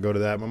mind did not go to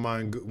that. My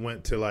mind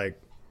went to,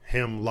 like,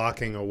 him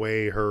locking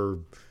away her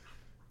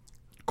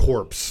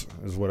corpse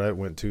is what it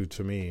went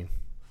to me.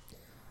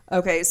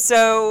 Okay,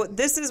 so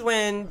this is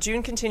when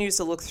June continues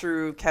to look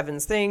through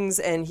Kevin's things,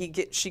 and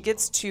she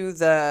gets to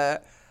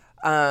the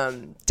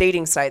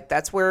dating site.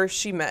 That's where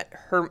she met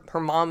her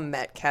mom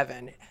met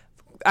Kevin.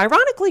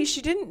 Ironically,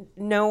 she didn't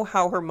know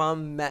how her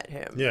mom met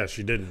him. Yeah,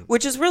 she didn't.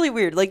 Which is really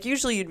weird. Like,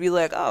 usually you'd be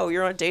like, oh,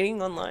 you're not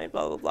dating online,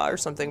 blah, blah, blah, or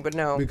something. But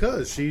no.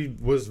 Because she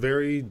was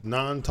very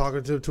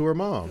non-talkative to her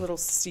mom. A little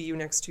see you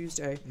next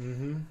Tuesday.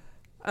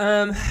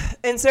 Mm-hmm.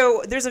 And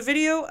so there's a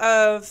video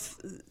of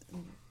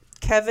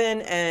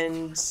Kevin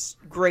and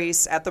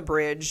Grace at the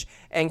bridge,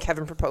 and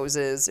Kevin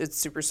proposes. It's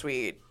super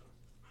sweet.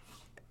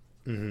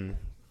 Mm-hmm.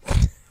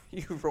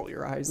 You roll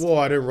your eyes. Well,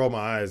 I didn't roll my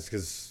eyes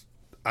because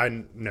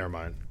never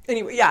mind.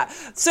 Anyway, yeah.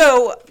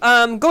 So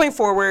going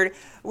forward,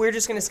 we're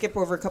just going to skip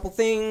over a couple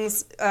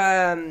things.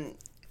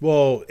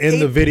 Well, in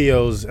the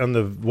videos on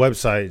the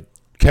website,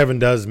 Kevin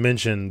does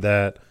mention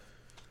that,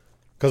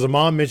 because the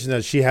mom mentioned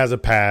that she has a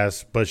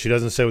pass, but she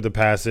doesn't say what the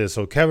pass is.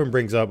 So Kevin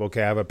brings up,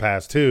 okay, I have a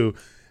pass too,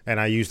 and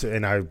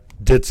I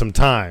did some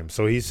time.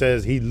 So he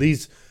says he at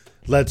least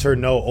lets her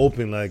know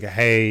openly, like,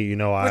 hey,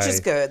 which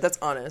is good. That's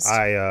honest.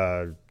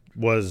 I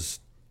was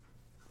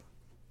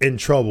in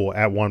trouble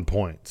at one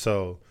point,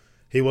 so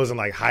he wasn't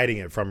like hiding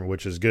it from her,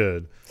 which is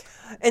good.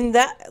 And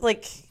that,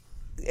 like,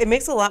 it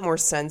makes a lot more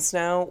sense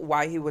now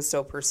why he was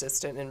so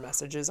persistent in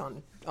messages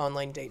on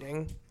online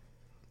dating.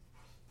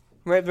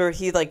 Remember,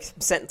 he like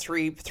sent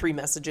three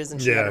messages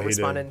and she hadn't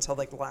responded until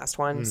like the last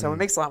one. Mm-hmm. So it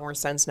makes a lot more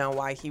sense now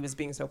why he was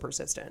being so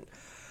persistent.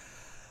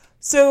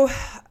 So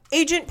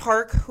Agent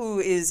Park, who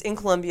is in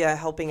Colombia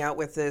helping out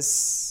with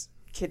this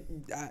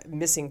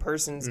missing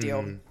persons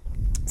deal,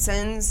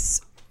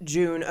 sends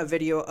June a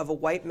video of a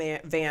white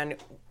van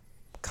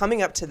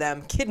coming up to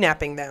them,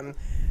 kidnapping them,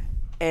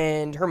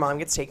 and her mom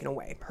gets taken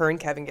away. Her and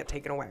Kevin get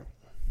taken away,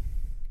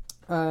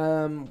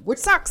 which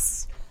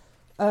sucks.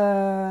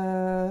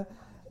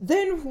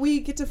 Then we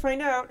get to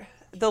find out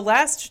the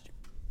last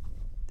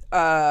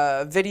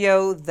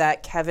video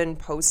that Kevin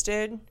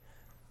posted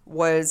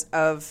was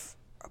of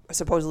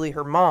supposedly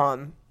her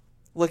mom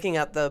looking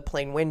at the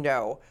plane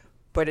window,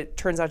 but it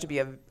turns out to be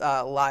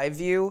a live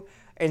view.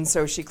 And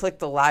so she clicked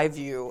the live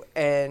view,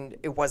 and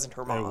it wasn't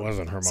her mom. It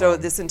wasn't her mom. So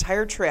this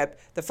entire trip,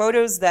 the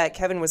photos that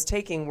Kevin was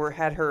taking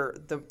had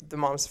the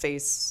mom's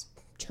face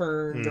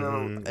turned.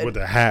 With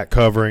the hat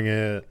covering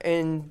it.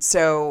 And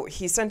so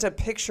he sent a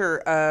picture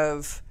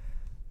of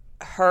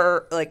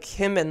her, like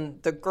him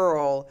and the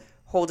girl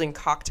holding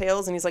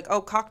cocktails, and he's like, oh,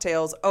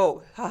 cocktails.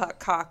 Oh, haha,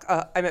 cock.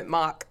 I meant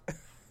mock.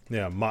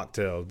 Yeah,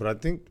 mocktails. But I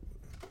think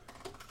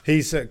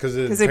he said, because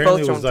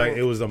apparently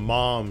it was the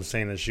mom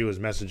saying that she was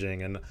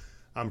messaging, and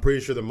I'm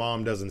pretty sure the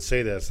mom doesn't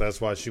say that, so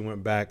that's why she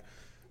went back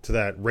to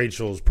that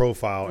Rachel's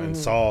profile and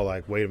saw,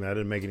 like, wait a minute, that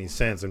didn't make any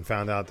sense, and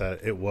found out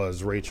that it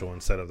was Rachel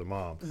instead of the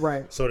mom.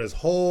 Right. So this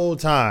whole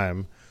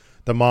time,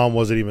 the mom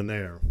wasn't even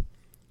there.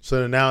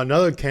 So now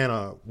another can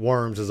of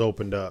worms has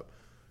opened up.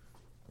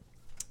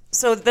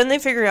 So then they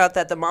figure out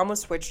that the mom was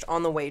switched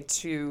on the way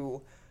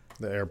to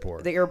the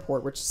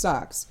airport, which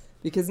sucks.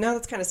 Because now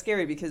that's kind of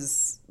scary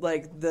because,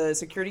 like, the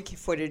security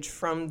footage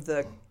from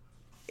the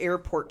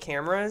airport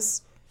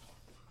cameras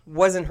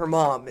wasn't her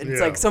mom.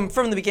 It's like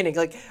from the beginning,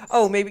 like,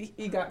 oh, maybe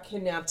he got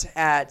kidnapped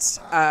at,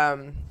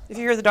 if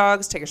you hear the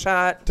dogs, take a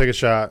shot. Take a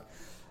shot.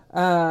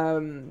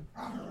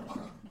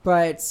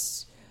 But,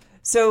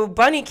 so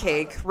Bunny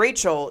Cake,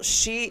 Rachel,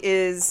 she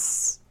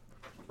is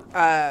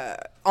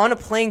on a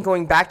plane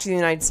going back to the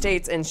United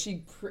States, and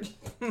she pretty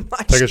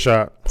much... Take a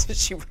shot.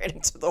 She ran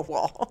into the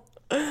wall.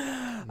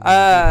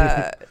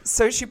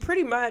 So she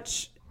pretty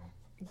much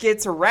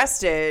gets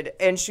arrested,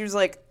 and she was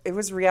like, it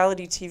was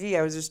reality TV.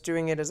 I was just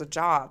doing it as a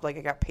job. Like,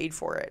 I got paid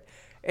for it.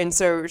 And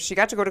so she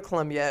got to go to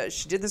Colombia.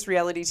 She did this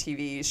reality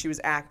TV. She was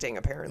acting,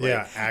 apparently.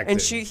 Yeah, acting.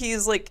 And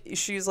she's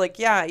like,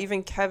 yeah,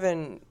 even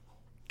Kevin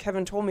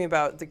Kevin told me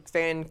about the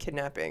van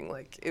kidnapping.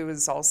 Like, it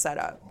was all set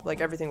up.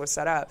 Like, everything was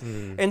set up.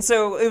 And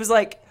so it was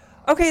like,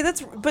 okay,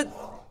 but,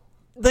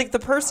 like, the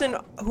person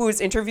who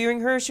was interviewing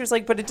her, she was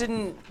like, but it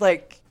didn't,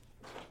 like,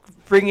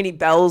 ring any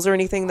bells or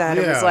anything that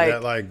it was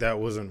like... that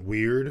wasn't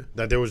weird?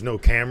 That there was no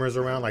cameras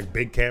around, like,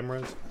 big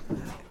cameras?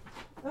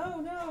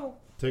 Oh, no.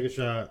 Take a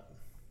shot.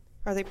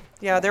 Are they?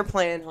 Yeah, they're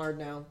playing hard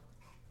now.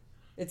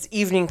 It's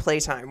evening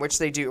playtime, which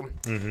they do.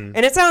 And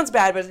it sounds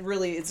bad, but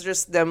really, it's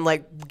just them,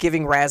 like,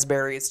 giving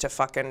raspberries to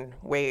fucking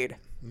Wade.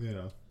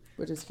 Yeah.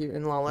 Which is cute.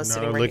 And Lala's Now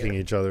sitting they're right licking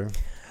here. each other.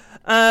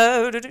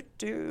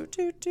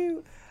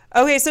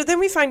 Okay, so then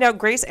we find out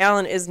Grace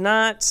Allen is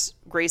not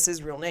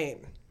Grace's real name.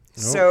 Nope.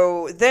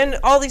 So then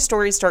all these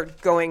stories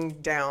start going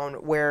down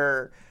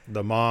where...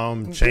 The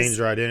mom changed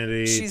her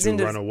identity to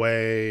run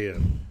away.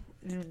 And...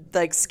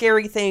 like,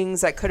 scary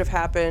things that could have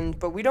happened,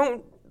 but we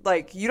don't,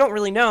 like, you don't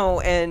really know,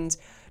 and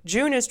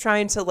June is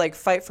trying to, like,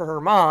 fight for her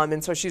mom,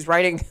 and so she's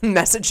writing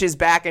messages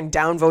back and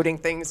downvoting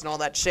things and all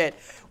that shit,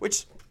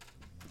 which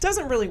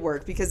doesn't really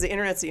work because the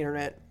internet's the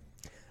internet.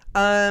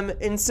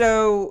 And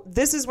so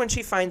this is when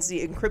she finds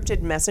the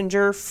encrypted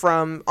messenger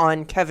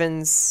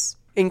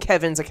in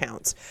Kevin's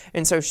accounts,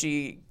 and so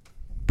she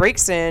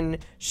breaks in,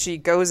 she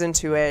goes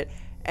into it,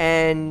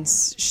 and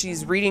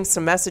she's reading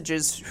some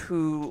messages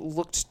who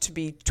looked to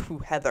be to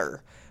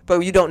Heather, but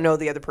you don't know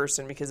the other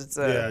person because it's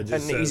an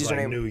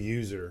username. New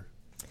user.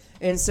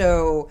 And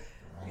so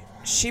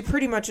she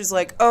pretty much is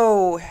like,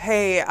 "Oh,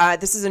 hey,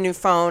 this is a new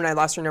phone. I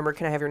lost your number.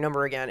 Can I have your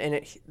number again?"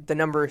 And the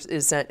number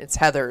is sent. It's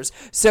Heather's.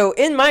 So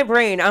in my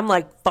brain, I'm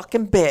like,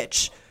 "Fucking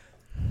bitch,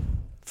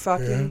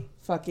 fucking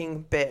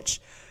bitch."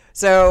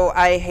 So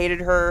I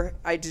hated her.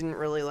 I didn't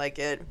really like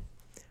it.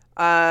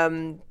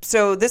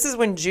 So this is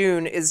when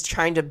June is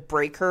trying to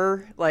break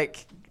her,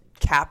 like,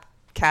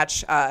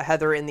 catch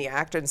Heather in the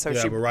act, and so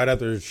but right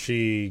after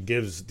she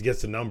gets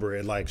the number,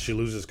 it, like, she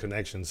loses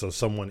connection, so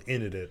someone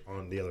ended it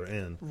on the other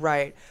end.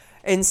 Right.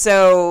 And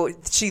so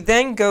she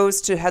then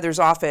goes to Heather's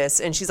office,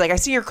 and she's like, "I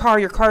see your car.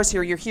 Your car's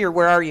here. You're here.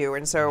 Where are you?"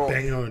 And so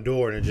banging on the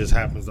door, and it just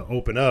happens to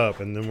open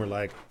up, and then we're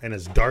like, and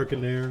it's dark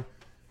in there,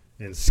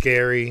 and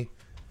scary,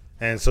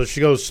 and so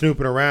she goes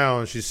snooping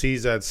around. She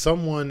sees that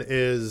someone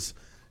is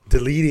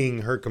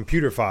deleting her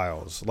computer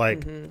files,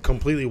 like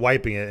completely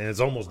wiping it, and it's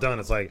almost done.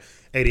 It's like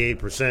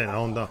 88%. I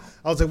don't know.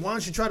 I was like, why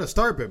don't you try to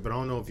start it? But I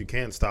don't know if you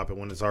can stop it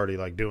when it's already,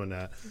 like, doing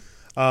that.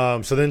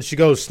 So then she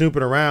goes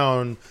snooping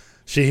around.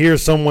 She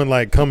hears someone,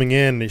 like, coming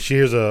in. She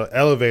hears a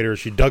elevator.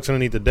 She ducks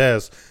underneath the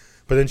desk,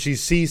 but then she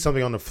sees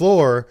something on the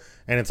floor,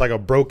 and it's like a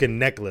broken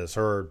necklace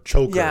or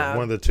choker,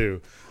 one of the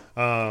two.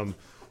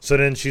 So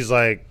then she's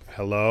like,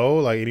 "Hello,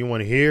 like,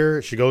 anyone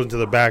here?" She goes into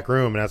the back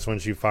room, and that's when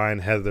she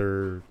finds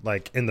Heather,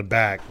 like, in the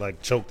back,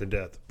 like, choked to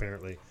death,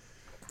 apparently.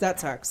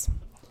 That sucks.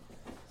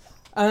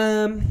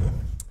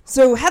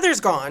 So Heather's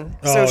gone.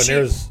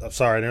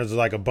 There's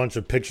like a bunch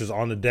of pictures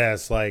on the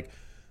desk, like,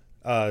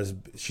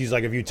 she's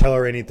like, if you tell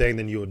her anything,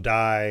 then you'll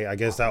die. I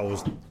guess that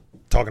was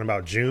talking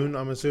about June,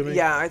 I'm assuming.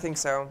 Yeah, I think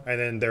so. And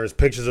then there's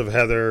pictures of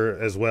Heather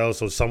as well,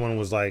 so someone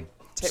was, like,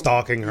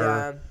 stalking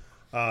her.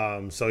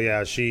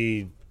 Yeah.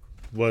 She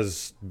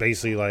was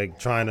basically, like,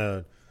 trying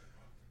to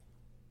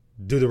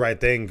do the right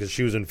thing because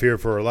she was in fear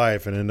for her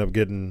life and ended up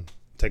getting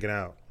taken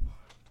out.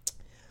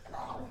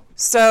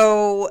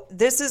 So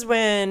this is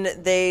when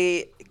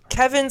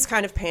Kevin's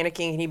kind of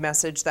panicking, and he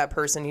messaged that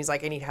person. He's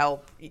like, "I need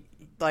help.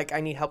 Like,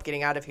 I need help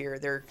getting out of here.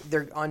 They're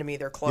onto me.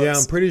 They're close." Yeah,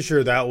 I'm pretty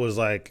sure that was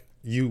like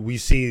we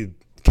see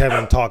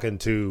Kevin talking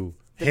to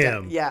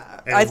him.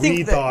 Yeah, and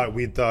we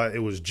thought it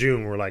was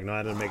June. We're like, no,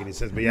 that doesn't make any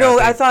sense. But yeah, no,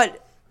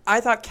 I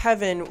thought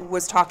Kevin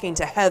was talking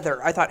to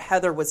Heather. I thought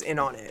Heather was in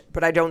on it,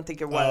 but I don't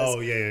think it was.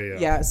 Oh, yeah.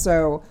 Yeah,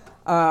 so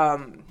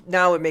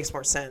now it makes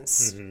more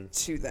sense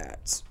to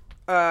that.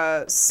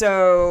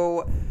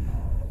 So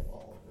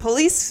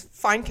police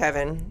find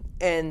Kevin,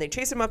 and they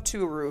chase him up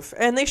to a roof,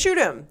 and they shoot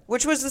him,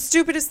 which was the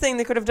stupidest thing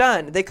they could have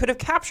done. They could have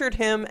captured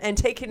him and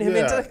taken him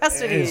into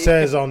custody. And it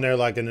says on there,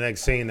 like, in the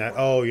next scene that,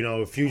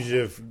 a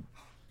fugitive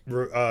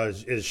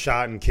is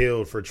shot and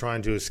killed for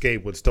trying to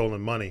escape with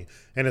stolen money.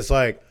 And it's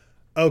like,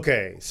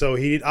 okay, so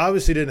he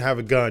obviously didn't have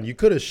a gun. You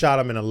could have shot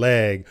him in the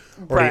leg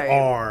or the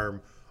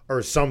arm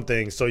or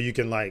something so you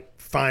can,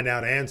 like, find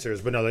out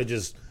answers. But no, they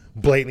just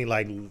blatantly,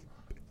 like,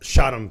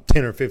 shot him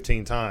 10 or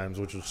 15 times,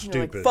 which was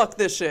stupid. Like, fuck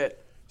this shit.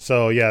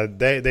 So, yeah,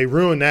 they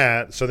ruined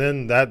that. So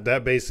then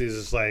that basically is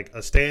just, like,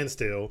 a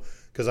standstill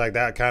because, like,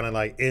 that kind of,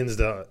 like, ends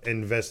the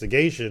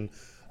investigation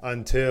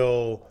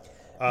until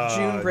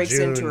June breaks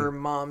into her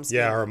mom's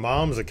account. Her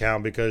mom's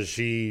account, because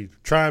she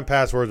tried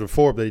passwords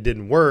before, but it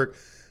didn't work.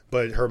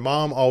 But her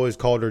mom always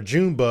called her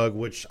Junebug,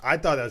 which I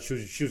thought that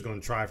she was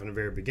going to try from the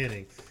very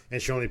beginning,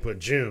 and she only put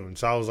June.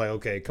 So I was like,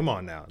 okay, come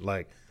on now.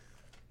 Like,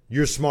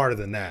 you're smarter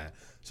than that.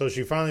 So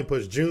she finally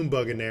puts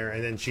Junebug in there,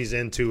 and then she's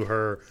into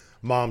her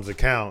mom's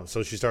account.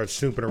 So she starts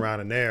snooping around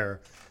in there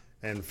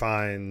and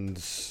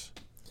finds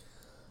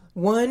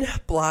one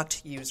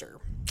blocked user.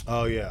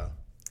 Oh, yeah.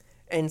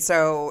 And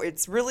so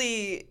it's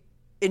really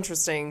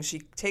interesting. She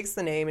takes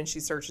the name and she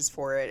searches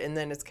for it, and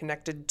then it's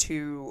connected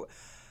to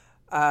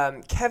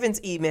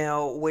Kevin's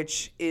email,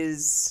 which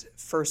is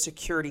for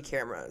security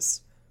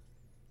cameras.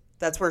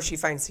 That's where she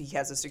finds he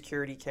has a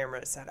security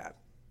camera set up.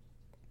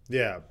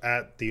 Yeah,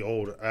 at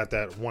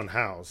that one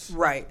house.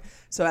 Right.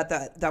 So at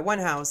that one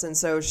house. And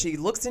so she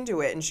looks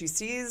into it and she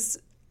sees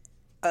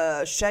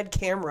a shed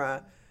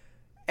camera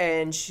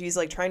and she's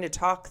like trying to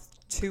talk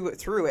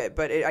through it,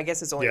 but I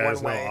guess it's only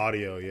one way. Yeah, no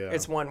audio, yeah.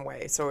 It's one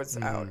way, so it's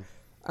out.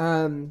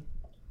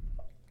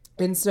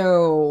 And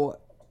so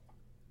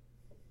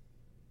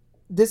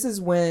this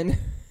is when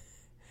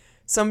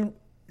some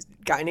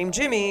guy named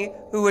Jimmy,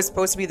 who was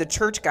supposed to be the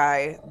church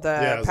guy,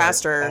 the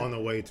pastor, like on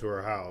the way to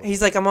her house.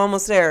 He's like, I'm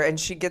almost there. And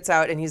she gets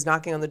out and he's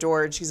knocking on the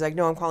door and she's like,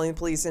 no, I'm calling the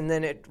police. And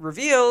then it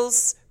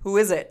reveals, who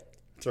is it?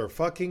 It's her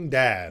fucking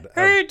dad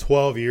of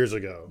 12 years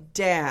ago.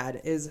 Dad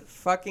is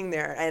fucking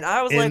there. And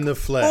I was in the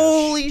flesh.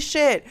 Holy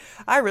shit.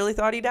 I really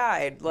thought he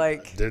died.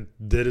 Like,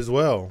 did as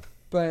well.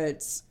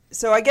 But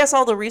so I guess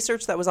all the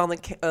research that was on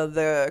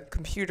the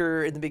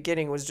computer in the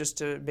beginning was just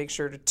to make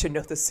sure to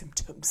know the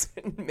symptoms.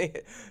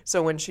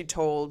 So when she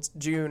told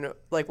June,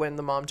 like when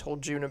the mom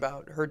told June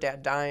about her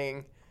dad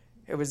dying,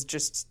 it was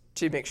just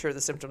to make sure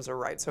the symptoms are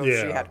right. So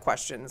if she had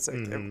questions.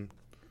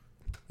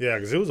 Yeah,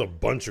 because it was a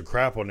bunch of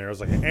crap on there. It was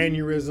like an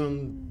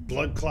aneurysm,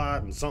 blood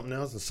clot, and something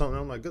else, and something.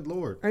 I'm like, good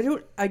Lord.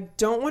 I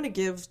don't want to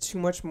give too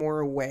much more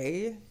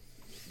away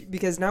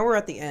because now we're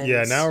at the end.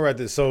 Yeah, now we're at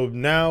this. So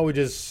now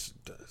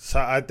so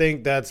I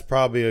think that's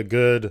probably a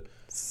good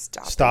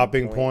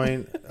stopping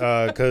point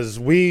because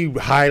we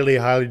highly,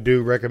 highly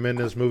do recommend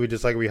this movie,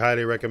 just like we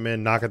highly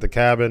recommend Knock at the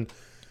Cabin.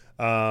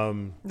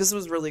 This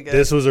was really good.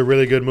 This was a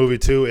really good movie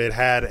too. It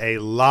had a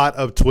lot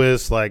of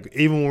twists. Like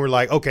even when we're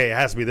like, okay, it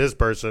has to be this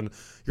person,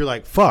 you're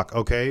like, fuck,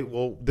 okay,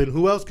 well then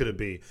who else could it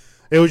be?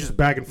 It was just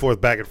back and forth,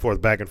 back and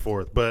forth, back and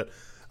forth. But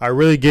I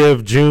really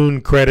give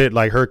June credit,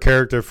 like her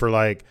character, for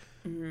like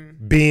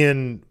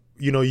being,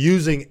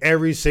 using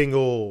every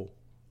single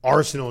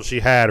arsenal she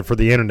had for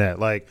the internet.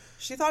 Like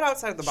she thought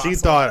outside the box. She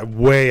thought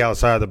way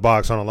outside the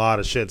box on a lot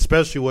of shit,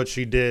 especially what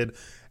she did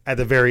at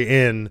the very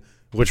end,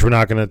 which we're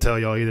not going to tell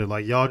y'all either.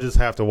 Like, y'all just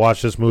have to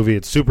watch this movie.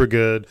 It's super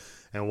good,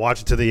 and watch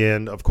it to the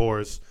end, of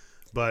course.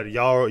 But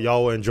y'all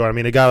will enjoy it. I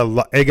mean, it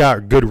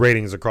got good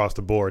ratings across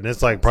the board, and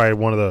it's like probably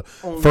one of the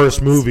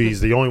first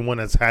movies, the only one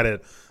that's had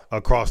it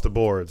across the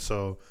board.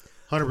 So,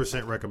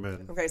 100%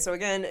 recommend. Okay, so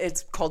again,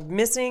 it's called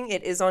Missing.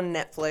 It is on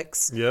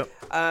Netflix. Yep.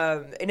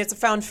 And it's a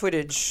found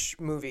footage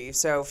movie.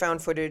 So,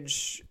 found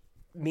footage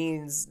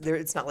means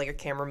it's not like a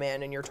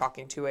cameraman and you're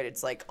talking to it.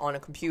 It's like on a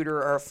computer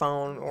or a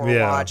phone or a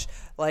watch.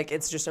 Like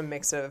it's just a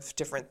mix of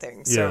different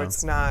things. So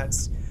it's not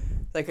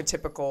like a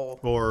typical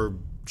or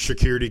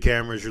security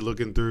cameras you're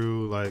looking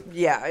through. Like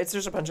it's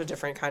just a bunch of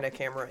different kind of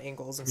camera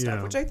angles and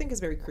stuff, which I think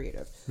is very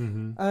creative.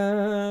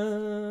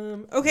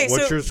 Okay,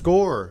 what's your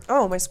score?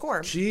 Oh, my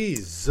score.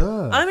 Jesus.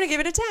 I'm gonna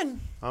give it a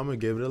 10. I'm gonna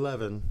give it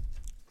 11.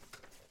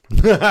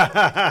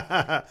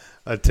 A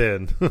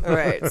 10. All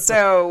right,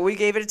 so we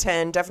gave it a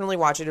 10. Definitely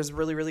watch it. It was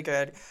really, really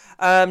good.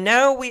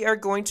 Now we are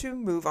going to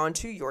move on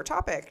to your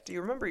topic. Do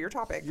you remember your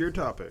topic? Your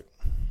topic.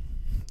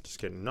 Just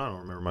kidding. No, I don't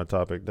remember my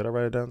topic. Did I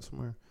write it down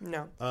somewhere?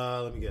 No.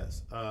 Let me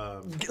guess.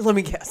 Let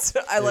me guess.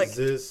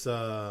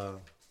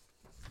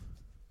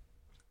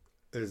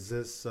 Is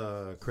this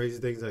crazy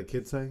things that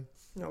kids say?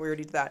 No, we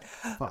already did that.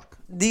 Fuck.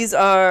 These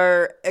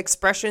are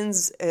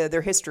expressions.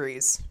 They're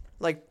histories,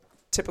 like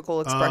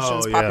typical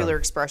expressions, popular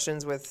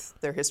expressions with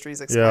their histories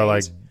explained. Yeah,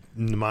 like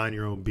mind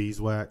your own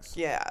beeswax.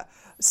 Yeah.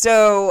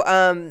 So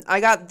I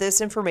got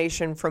this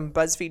information from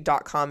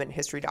BuzzFeed.com and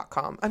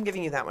History.com. I'm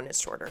giving you that one. It's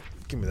shorter.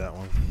 Give me that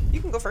one. You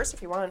can go first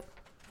if you want.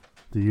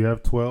 Do you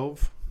have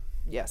 12?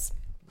 Yes.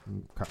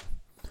 Okay.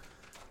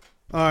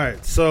 All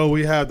right. So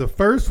we have the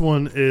first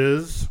one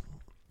is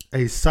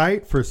a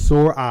site for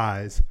sore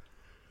eyes.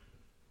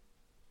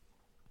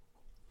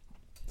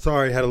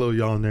 Sorry, had a little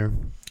yawn there.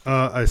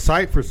 A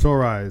site for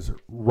sore eyes.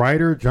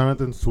 Writer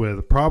Jonathan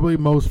Swift, probably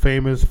most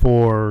famous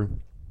for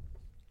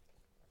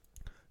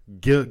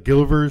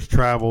Gulliver's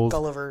Travels.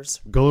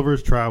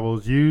 Gulliver's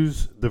Travels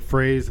used the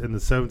phrase in the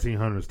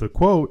 1700s. The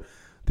quote,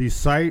 "The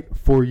site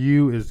for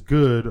you is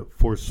good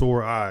for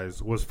sore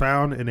eyes," was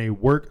found in a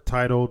work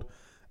titled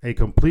 "A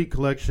Complete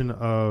Collection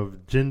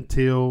of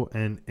Gentile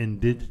and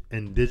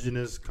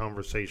Indigenous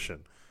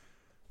Conversation."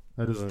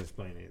 That doesn't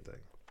explain anything.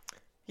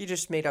 He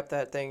just made up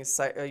that thing.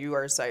 You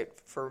are a site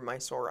for my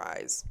sore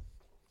eyes.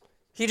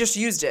 He just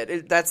used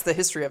it. That's the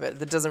history of it.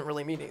 That doesn't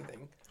really mean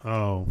anything.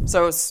 Oh.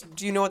 So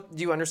do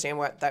you understand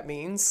what that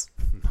means?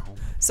 No.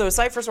 So a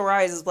site for sore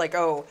eyes is like,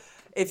 oh,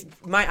 if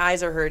my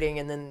eyes are hurting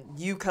and then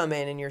you come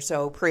in and you're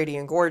so pretty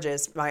and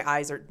gorgeous, my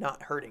eyes are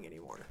not hurting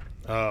anymore.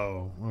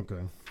 Oh,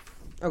 okay.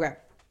 Okay.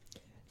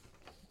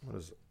 What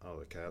is the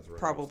cats? Right,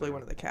 probably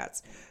one of the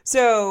cats.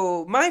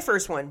 So my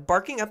first one,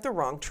 barking up the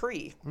wrong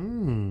tree.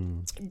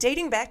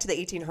 Dating back to the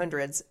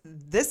 1800s,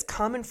 this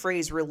common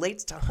phrase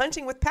relates to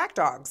hunting with pack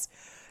dogs.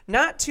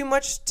 Not too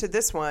much to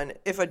this one.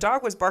 If a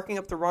dog was barking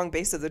up the wrong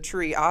base of the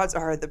tree, odds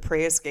are the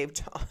prey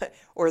escaped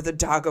or the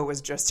doggo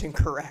was just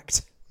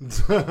incorrect.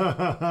 Poor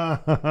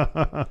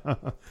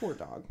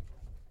dog.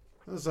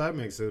 So that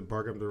makes it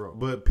bark up the wrong.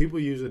 But people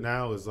use it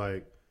now as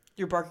like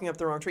You're barking up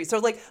the wrong tree. So,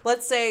 like,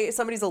 let's say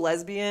somebody's a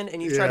lesbian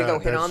and you try to go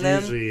hit on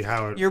them. Usually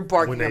how you're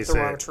barking up the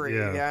wrong tree.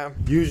 Yeah.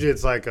 Usually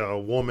it's like a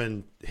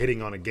woman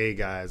hitting on a gay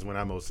guy is when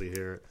I mostly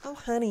hear it. Oh,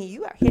 honey,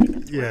 you are hitting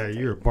up the wrong tree.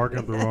 You're barking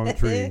up the wrong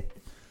tree.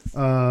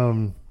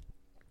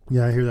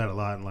 Yeah, I hear that a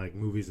lot in like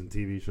movies and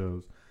TV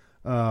shows.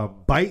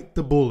 Bite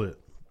the bullet.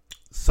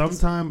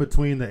 Sometime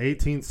between the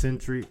 18th and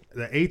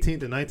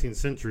 19th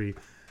century,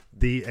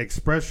 the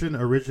expression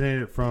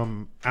originated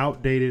from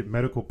outdated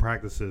medical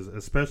practices,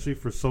 especially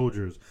for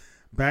soldiers.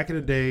 Back in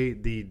the day,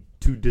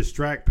 to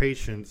distract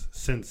patients,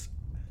 since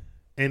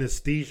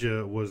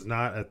anesthesia was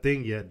not a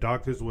thing yet,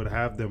 doctors would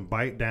have them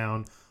bite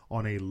down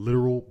on a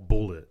literal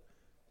bullet.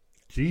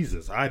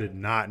 Jesus, I did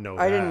not know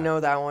that. I didn't know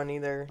that one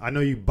either. I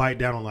know you bite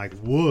down on like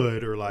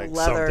wood or like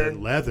leather,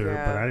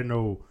 yeah. But I didn't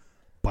know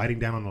biting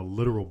down on a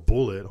literal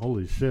bullet.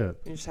 Holy shit.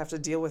 You just have to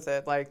deal with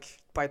it. Like,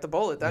 bite the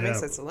bullet. That makes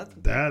sense.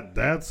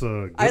 That's a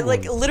good I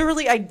like one.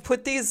 literally I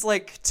put these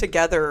like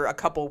together a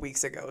couple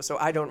weeks ago, so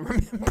I don't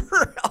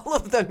remember all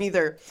of them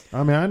either.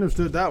 I mean, I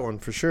understood that one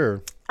for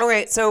sure. All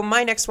right, so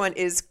my next one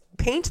is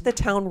paint the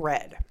town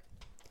red.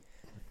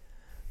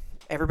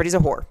 Everybody's a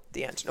whore.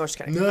 The end. No, just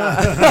kidding.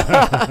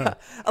 A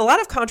lot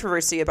of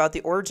controversy about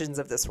the origins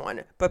of this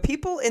one, but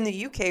people in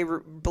the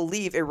UK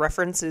believe it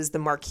references the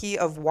Marquis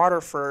of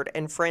Waterford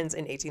and friends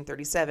in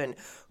 1837,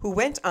 who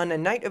went on a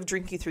night of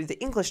drinking through the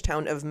English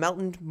town of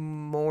Melton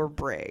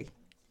Mowbray.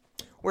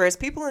 Whereas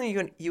people in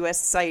the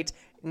U.S. cite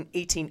in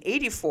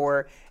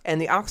 1884,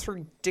 and the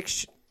Oxford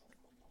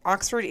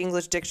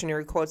English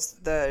Dictionary quotes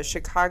the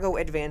Chicago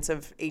Advance of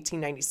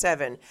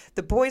 1897.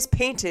 The boys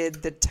painted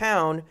the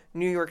town,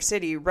 New York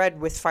City, red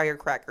with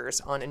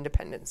firecrackers on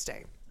Independence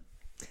Day.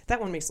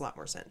 That one makes a lot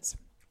more sense.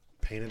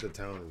 Painted the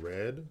town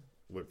red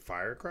with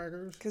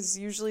firecrackers? Because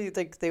usually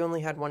like they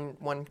only had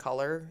one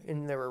color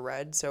and they were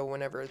red, so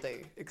whenever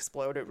they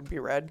explode, it would be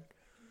red.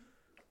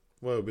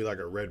 Well, it would be like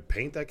a red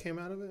paint that came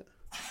out of it?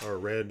 Or a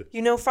red...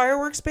 You know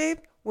fireworks, babe?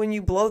 When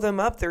you blow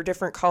them up, they're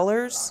different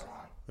colors.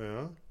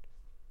 Yeah.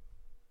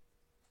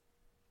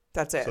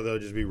 That's it. So they'll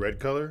just be red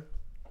color?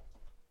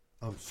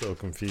 I'm so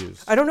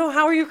confused. I don't know.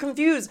 How are you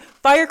confused?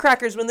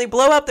 Firecrackers, when they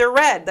blow up, they're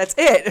red. That's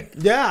it.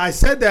 Yeah, I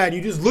said that. And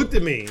you just looked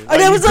at me.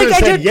 And I was like, I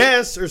said did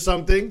yes or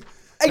something.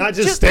 Not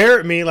just stare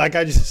at me like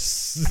I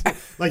just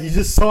like you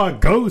just saw a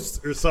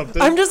ghost or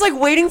something. I'm just like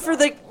waiting for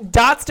the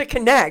dots to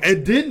connect.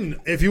 It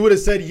didn't. If you would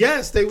have said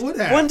yes, they would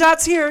have. One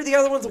dot's here, the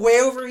other one's way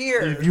over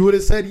here. If you would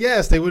have said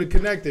yes, they would have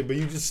connected. But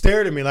you just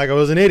stared at me like I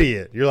was an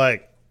idiot. You're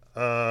like,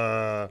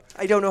 I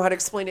don't know how to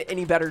explain it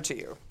any better to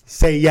you.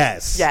 Say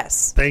yes.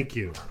 Yes. Thank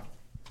you.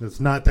 It's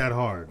not that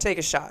hard. Take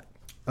a shot.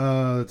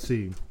 Let's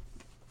see.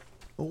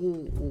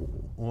 Oh,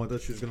 I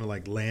thought she was gonna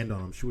like land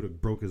on him. She would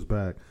have broke his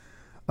back.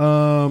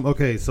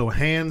 Okay, so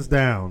hands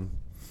down.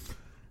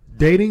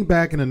 Dating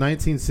back in the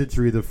 19th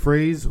century, the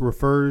phrase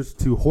refers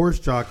to horse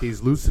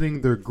jockeys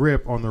loosening their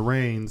grip on the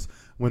reins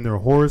when their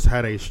horse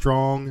had a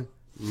strong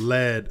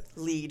lead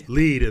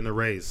in the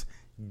race.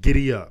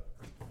 Giddy up.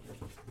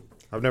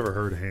 I've never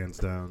heard hands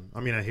down. I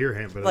mean, I hear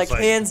but like it's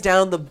like hands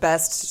down the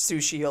best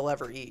sushi you'll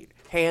ever eat.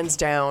 Hands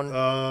down.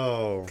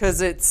 Oh.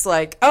 Because it's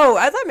like,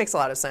 that makes a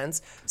lot of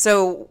sense.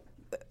 So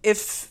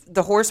if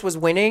the horse was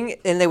winning,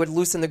 and they would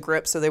loosen the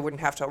grip so they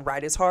wouldn't have to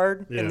ride as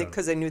hard,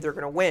 because they knew they were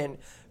going to win,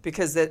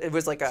 because it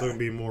was like so it'd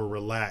be more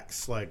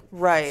relaxed, like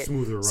right.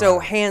 smoother ride. So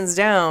hands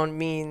down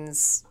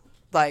means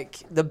like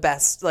the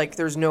best, like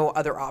there's no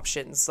other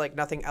options, like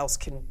nothing else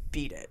can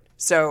beat it.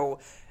 So,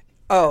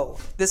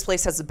 this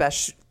place has the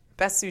best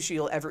sushi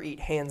you'll ever eat,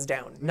 hands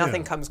down.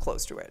 Nothing comes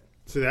close to it.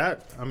 So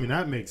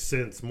that makes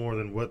sense more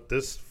than what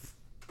this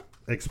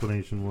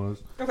explanation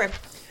was. Okay.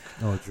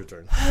 Oh, it's your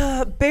turn.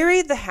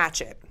 Bury the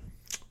hatchet.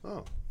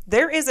 Oh.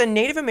 There is a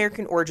Native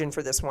American origin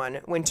for this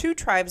one. When two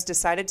tribes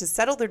decided to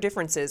settle their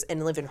differences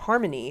and live in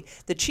harmony,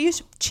 the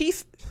chief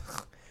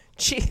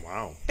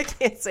Wow. I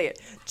can't say it.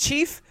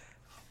 Chief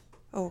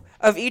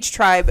of each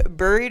tribe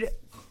buried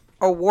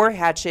a war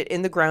hatchet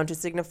in the ground to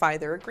signify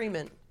their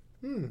agreement.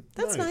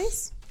 That's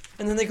nice.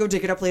 And then they go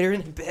dig it up later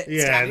and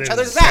stab each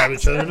other's back. Stab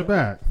each other in the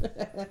back.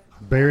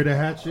 Bury the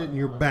hatchet in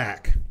your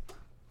back.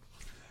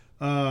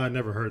 I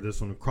never heard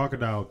this one.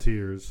 Crocodile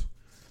tears.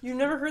 You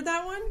never heard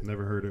that one?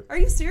 Never heard it. Are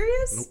you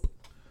serious? Nope.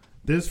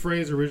 This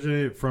phrase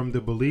originated from the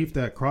belief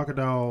that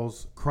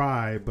crocodiles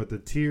cry, but the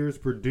tears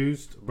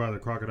produced by the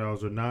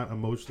crocodiles are not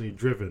emotionally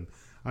driven.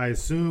 I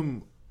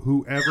assume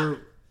whoever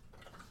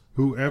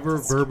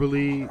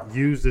verbally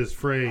used this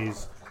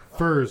phrase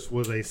first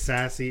was a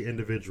sassy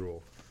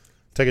individual.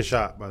 Take a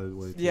shot, by the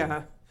way.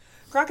 Yeah.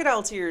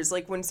 Crocodile tears,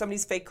 like when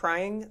somebody's fake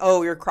crying.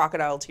 Oh, you're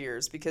crocodile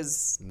tears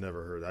because...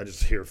 Never heard that. I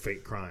just hear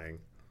fake crying.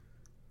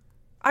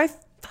 I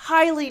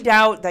highly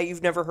doubt that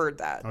you've never heard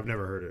that. I've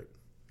never heard it.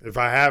 If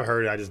I have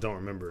heard it, I just don't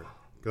remember it.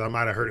 Because I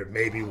might have heard it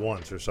maybe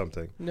once or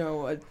something.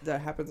 No,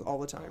 that happens all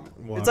the time.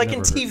 Well, it's like in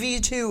TV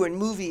too and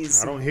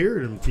movies. I don't hear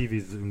it in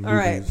TVs and movies. All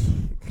right.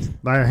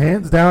 Like,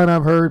 hands down,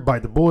 I've heard.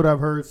 Bite the bullet, I've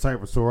heard. Sight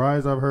for sore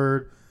eyes, I've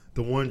heard.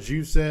 The ones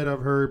you said,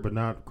 I've heard, but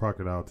not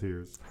crocodile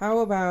tears. How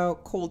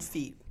about cold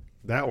feet?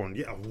 That one,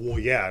 yeah. Well,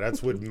 yeah,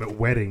 that's with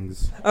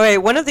weddings. Okay,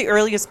 one of the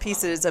earliest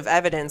pieces of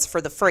evidence for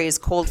the phrase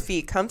cold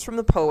feet comes from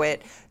the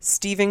poet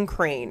Stephen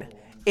Crane.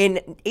 In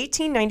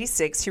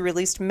 1896, he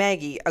released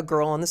Maggie, A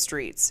Girl on the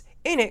Streets.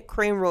 In it,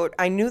 Crane wrote,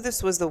 "I knew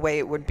this was the way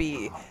it would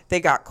be.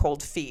 They got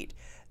cold feet."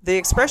 The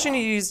expression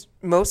he used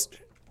most...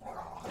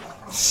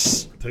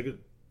 Take a...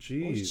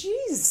 Jeez.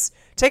 Jeez.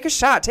 Take a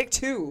shot. Take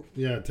two.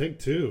 Yeah, take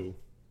two.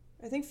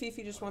 I think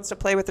Fifi just wants to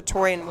play with the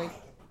toy and like...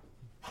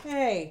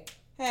 Hey,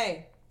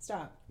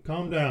 stop.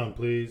 Calm down,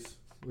 please.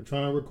 We're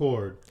trying to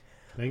record.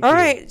 Thank All you.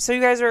 right, so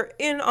you guys are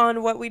in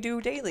on what we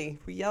do daily.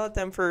 We yell at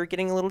them for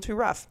getting a little too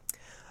rough.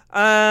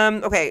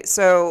 Okay,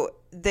 so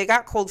they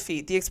got cold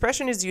feet. The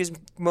expression is used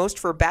most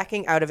for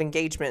backing out of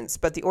engagements,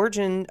 but the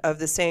origin of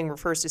the saying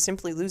refers to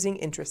simply losing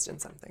interest in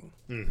something.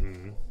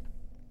 Mm-hmm.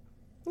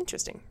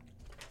 Interesting.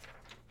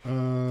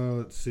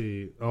 Let's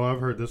see. Oh, I've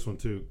heard this one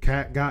too.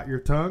 Cat got your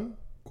tongue?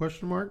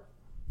 Question mark.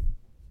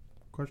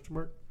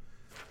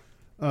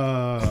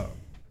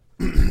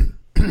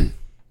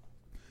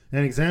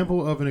 An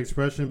example of an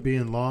expression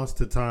being lost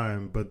to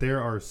time, but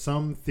there are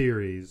some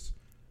theories.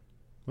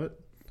 What?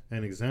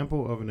 An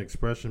example of an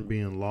expression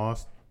being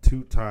lost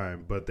to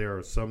time, but there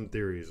are some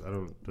theories. I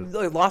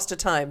don't. Lost to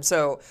time,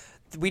 so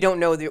we don't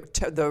know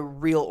the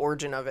real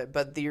origin of it,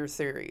 but your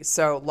theory.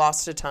 So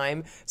lost to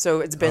time. So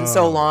it's been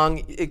so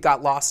long, it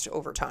got lost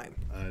over time.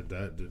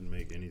 That didn't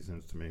make any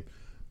sense to me.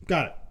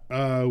 Got it.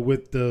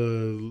 With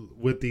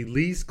the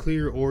least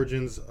clear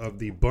origins of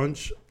the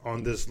bunch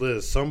on this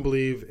list, some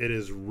believe it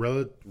is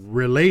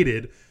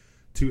related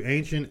to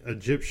ancient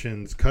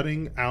Egyptians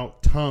cutting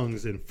out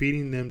tongues and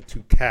feeding them to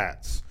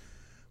cats,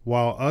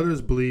 while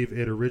others believe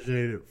it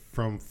originated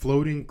from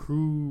floating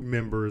crew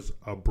members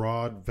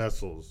aboard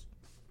vessels.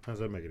 How does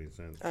that make any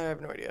sense? I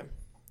have no idea.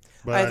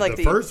 But I like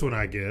the first one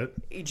I get.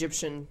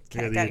 Egyptian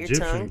Yeah, cat the got your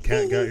Egyptian tongue.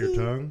 cat got your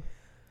tongue.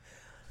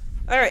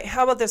 All right,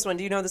 how about this one?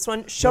 Do you know this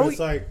one? But it's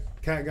like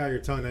cat got your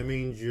tongue. That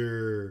means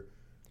you're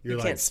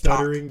like can't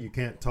stuttering. talk. You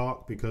can't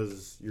talk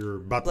because you're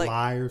about to Like,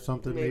 lie or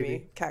something.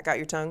 Maybe. Cat got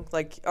your tongue.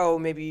 Like, oh,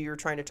 maybe you're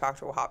trying to talk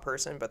to a hot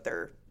person, but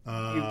you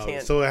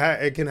can't. So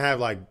it can have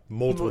like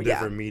multiple Well, yeah.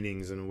 different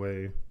meanings in a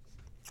way.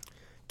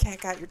 Cat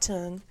got your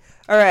tongue.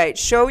 All right,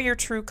 show your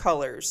true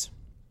colors.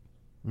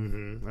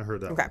 Mm-hmm. I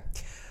heard that. Okay. One.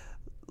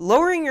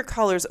 Lowering your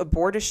colors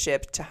aboard a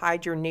ship to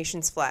hide your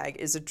nation's flag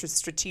is a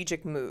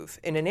strategic move.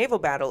 In a naval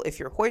battle, if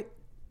you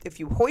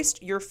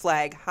hoist your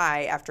flag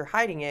high after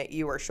hiding it,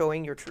 you are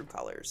showing your true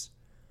colors.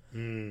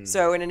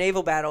 So in a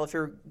naval battle, if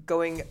you're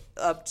going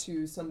up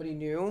to somebody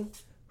new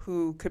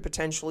who could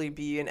potentially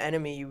be an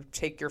enemy, you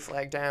take your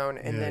flag down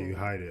and then you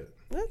hide it.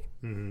 Eh?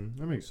 Mm-hmm.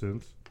 That makes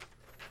sense.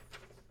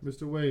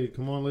 Mr. Wade,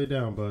 come on, lay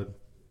down, bud.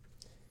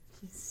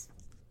 He's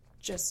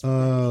just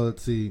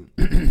let's see.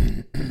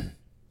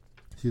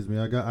 Excuse me.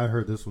 I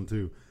heard this one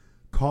too.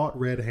 Caught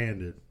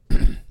red-handed.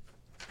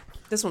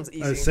 this one's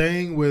easy. A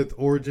saying with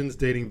origins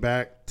dating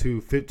back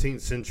to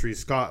 15th century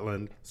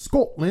Scotland.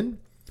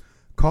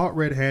 Caught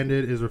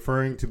red-handed is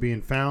referring to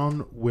being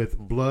found with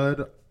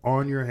blood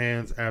on your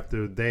hands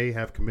after they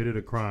have committed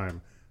a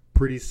crime.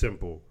 Pretty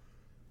simple.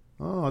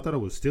 Oh, I thought it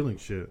was stealing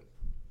shit.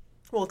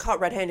 Well, caught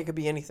red-handed could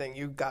be anything.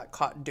 You got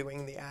caught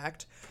doing the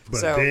act.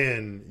 But so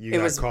then you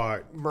got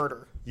caught.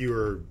 Murder. You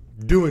were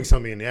doing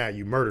something in the act.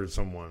 You murdered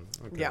someone.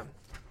 Okay. Yeah.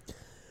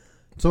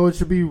 So it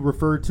should be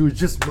referred to as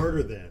just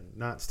murder then,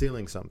 not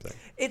stealing something.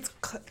 It's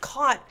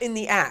caught in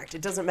the act.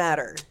 It doesn't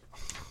matter.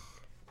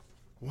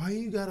 Why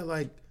you gotta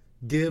like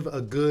give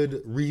a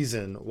good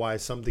reason why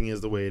something is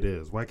the way it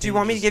is? Why can't Do you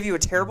want me to give you a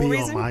terrible be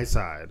reason? on my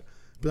side?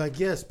 Be like,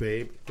 yes,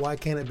 babe. Why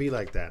can't it be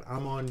like that?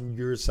 I'm on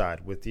your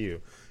side with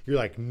you. You're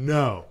like,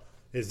 no.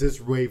 Is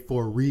this way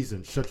for a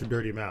reason? Shut your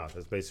dirty mouth.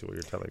 That's basically what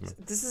you're telling me.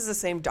 This is the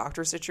same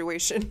doctor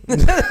situation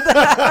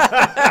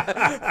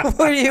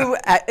where you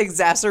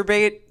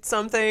exacerbate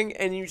something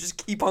and you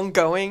just keep on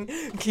going,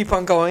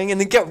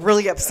 and then get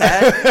really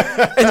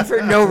upset and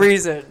for no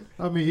reason.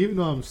 I mean, even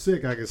though I'm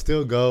sick, I can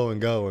still go and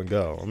go and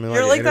go. I mean,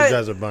 You're like an that-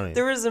 Energizer Bunny.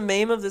 There was a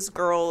meme of this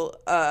girl.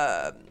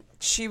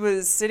 She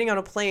was sitting on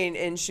a plane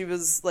and she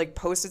was like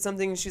posted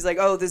something. She's like,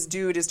 "Oh, this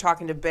dude is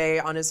talking to Bae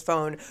on his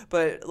phone,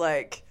 but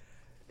like."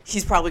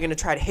 He's probably going to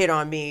try to hit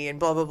on me and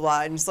blah, blah,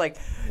 blah. And it's like,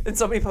 and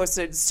somebody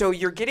posted, so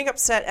you're getting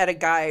upset at a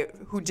guy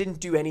who didn't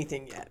do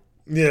anything yet.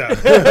 Yeah.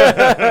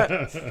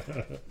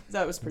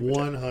 That was pretty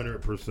much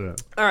it.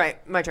 100%. All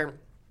right, my turn.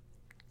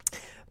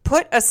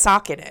 Put a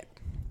sock in it.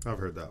 I've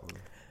heard that one.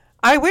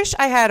 I wish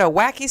I had a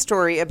wacky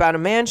story about a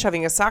man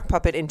shoving a sock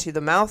puppet into the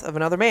mouth of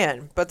another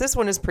man, but this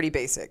one is pretty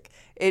basic.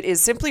 It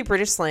is simply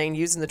British slang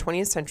used in the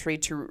 20th century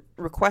to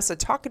request a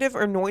talkative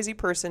or noisy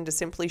person to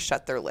simply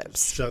shut their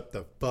lips. Shut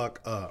the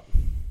fuck up.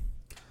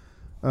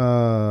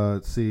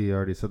 Let's see. I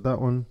already said that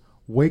one.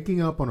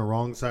 Waking up on the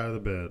wrong side of the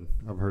bed.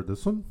 I've heard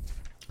this one.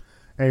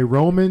 A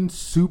Roman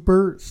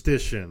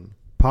superstition.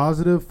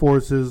 Positive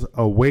forces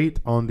a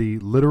weight on the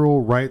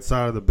literal right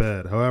side of the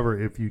bed.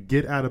 However, if you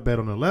get out of bed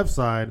on the left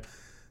side,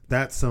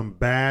 that's some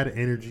bad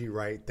energy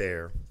right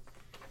there.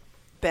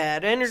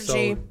 Bad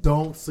energy. So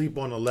don't sleep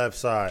on the left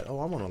side. Oh,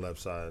 I'm on the left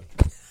side.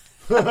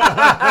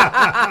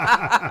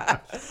 I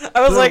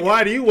was like,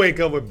 why do you wake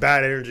up with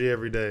bad energy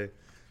every day?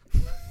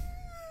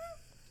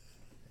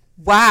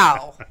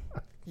 wow,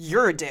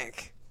 you're a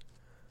dick.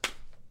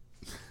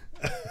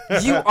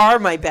 You are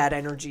my bad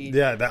energy.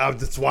 Yeah,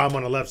 that's why I'm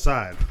on the left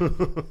side.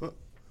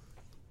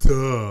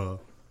 Duh.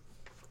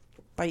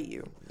 Bite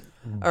you.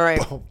 All right.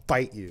 I'll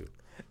bite you.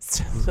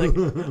 Like,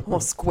 we'll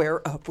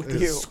square up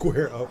with you.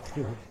 Square up.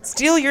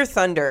 Steal your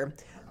thunder.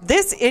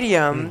 This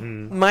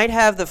idiom might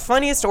have the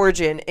funniest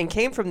origin and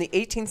came from the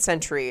 18th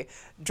century.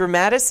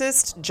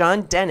 Dramaticist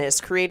John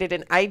Dennis created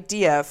an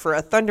idea for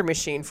a thunder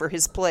machine for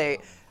his play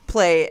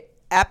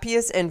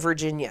Appius and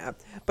Virginia.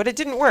 But it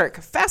didn't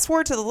work. Fast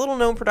forward to the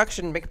little-known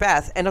production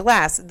Macbeth, and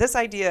alas, his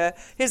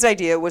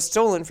idea was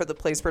stolen for the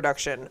play's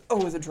production.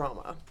 Oh, the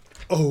drama.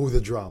 Oh,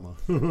 the drama.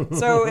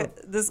 So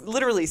this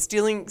literally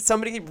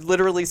somebody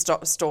literally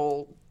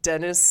stole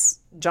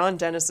John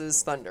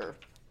Dennis's thunder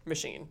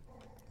machine.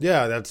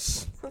 Yeah,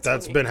 that's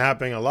been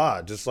happening a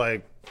lot. Just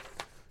like,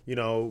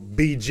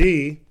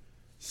 BG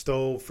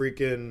stole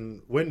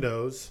freaking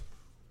Windows.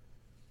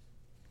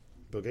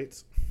 Bill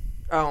Gates.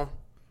 Oh.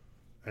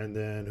 And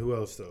then who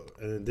else though?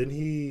 And then didn't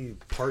he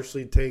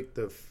partially take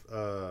the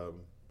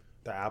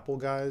Apple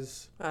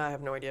guys? I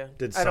have no idea.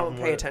 I don't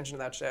pay attention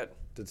to that shit.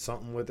 Did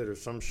something with it or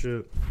some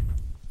shit.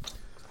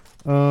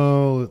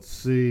 Oh, let's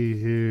see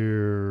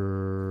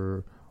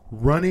here.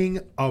 Running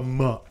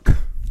amok.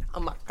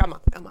 Amok.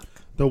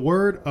 The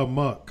word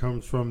amok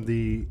comes from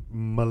the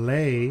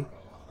Malay,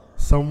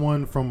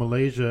 someone from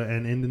Malaysia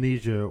and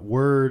Indonesia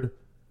word.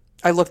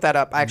 I looked that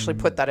up. I actually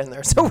put that in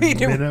there, so we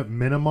do.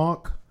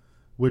 Minamok,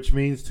 which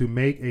means to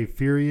make a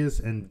furious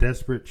and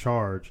desperate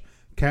charge.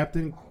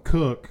 Captain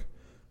Cook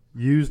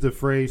used the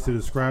phrase to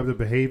describe the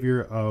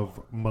behavior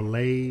of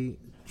Malay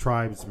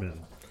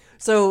tribesmen.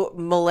 So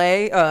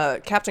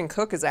Captain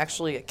Cook is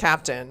actually a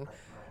captain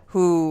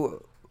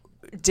who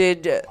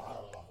did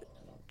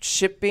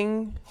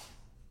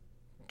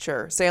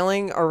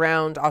sailing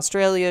around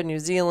Australia, New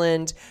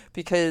Zealand,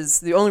 because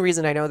the only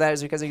reason I know that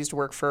is because I used to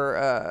work for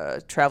a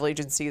travel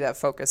agency that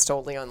focused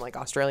totally on like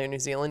Australia, New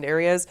Zealand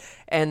areas,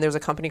 and there's a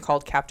company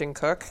called Captain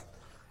Cook,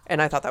 and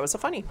I thought that was so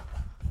funny.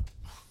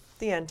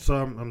 The end. So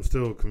I'm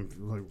still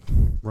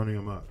running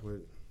amok.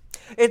 Wait.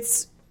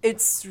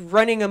 It's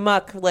running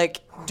amok,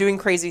 like doing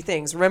crazy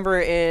things. Remember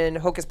in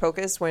Hocus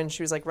Pocus when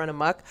she was like, run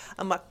amok?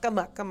 Amok.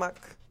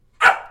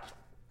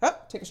 Oh,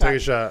 take a shot. Take a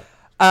shot.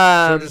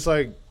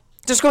 So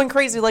just going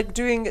crazy, like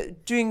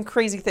doing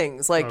crazy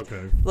things. Like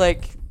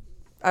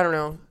I don't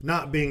know.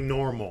 Not being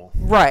normal.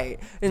 Right.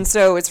 And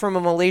so it's from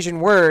a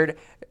Malaysian word,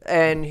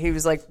 and he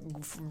was like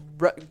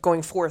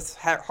going forth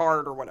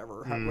hard or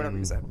whatever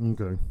he said.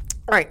 Okay.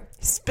 All right.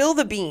 Spill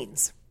the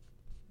beans.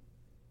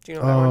 Do you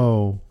know that one?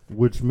 Oh,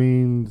 which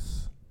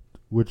means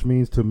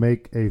to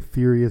make a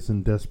furious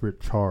and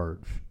desperate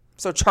charge.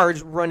 So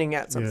charge running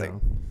at something.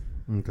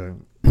 Yeah. Okay.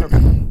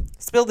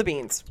 Spill the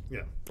beans.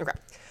 Yeah. Okay.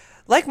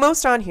 Like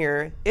most on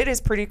here, it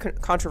is pretty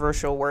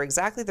controversial where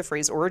exactly the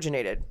phrase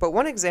originated, but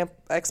one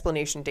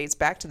explanation dates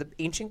back to the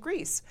ancient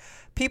Greece.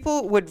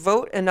 People would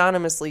vote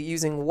anonymously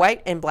using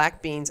white and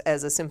black beans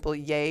as a simple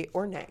yay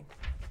or nay.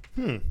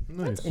 Nice.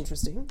 That's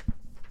interesting.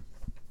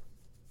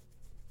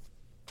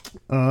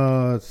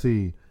 Let's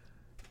see.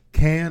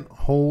 Can't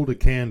hold a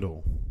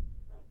candle.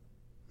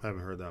 I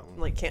haven't heard that one.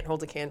 Like can't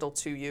hold a candle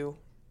to you.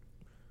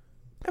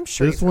 I'm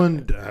sure. This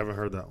one, I haven't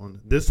heard that one.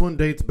 This one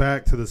dates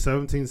back to the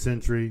 17th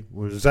century.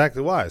 Which is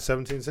exactly why.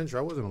 17th century.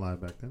 I wasn't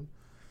alive back then.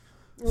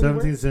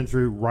 17th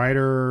century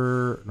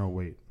writer. No,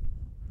 wait.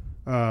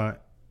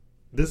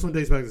 This one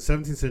dates back to the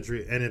 17th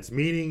century, and its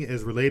meaning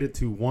is related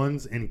to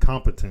one's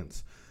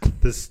incompetence.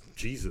 The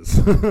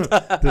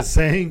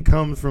saying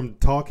comes from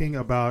talking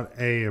about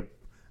an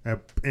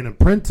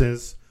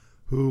apprentice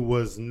who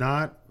was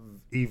not.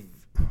 Oh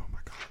my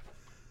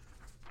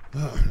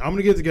God. I'm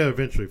gonna get together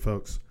eventually,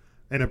 folks.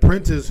 An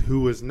apprentice who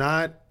was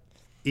not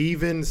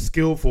even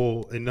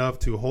skillful enough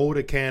to hold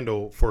a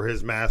candle for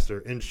his master.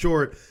 In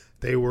short,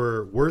 they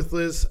were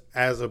worthless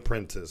as an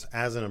apprentice.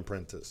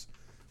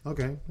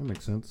 Okay, that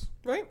makes sense.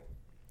 Right.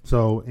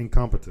 So,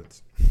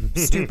 incompetence.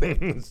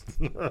 Stupid.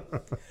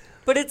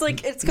 But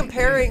it's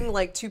comparing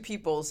like two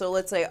people. So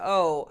let's say,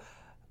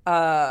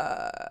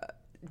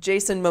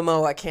 Jason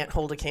Momoa can't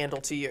hold a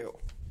candle to you.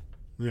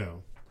 Yeah.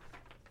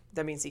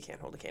 That means he can't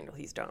hold a candle.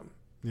 He's dumb.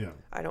 Yeah.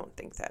 I don't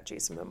think that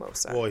Jason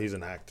Momoa. Well, he's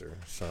an actor,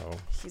 so.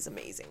 He's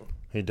amazing.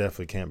 He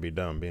definitely can't be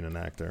dumb being an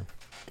actor.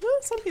 Well,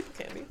 some people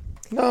can be.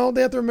 No,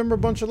 they have to remember a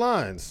bunch of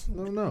lines.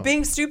 No.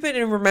 Being stupid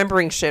and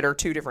remembering shit are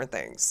two different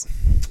things.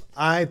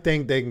 I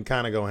think they can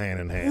kind of go hand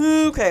in hand.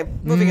 Okay,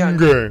 moving on.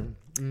 Okay.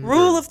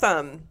 Rule of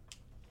thumb.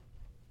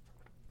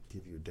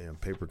 Give you a damn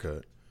paper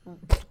cut.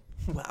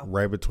 Wow.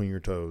 Right between your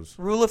toes.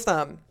 Rule of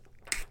thumb.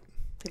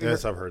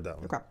 Yes, I've heard that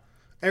one. Okay.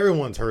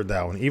 Everyone's heard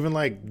that one. Even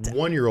like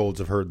 1-year-olds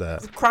have heard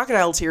that.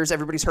 Crocodile tears,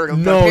 everybody's heard of.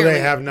 No, they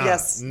have not.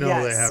 Yes, they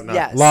have not.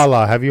 Yes.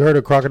 Lala, have you heard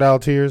of crocodile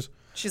tears?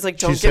 She's like,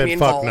 don't get me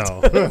involved.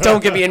 Fuck no.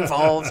 Don't get me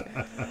involved.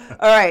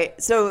 All right.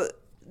 So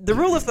the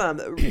rule of thumb,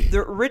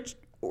 the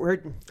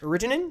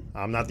origin?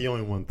 I'm not the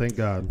only one, thank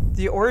God.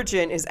 The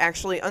origin is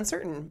actually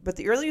uncertain, but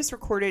the earliest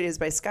recorded is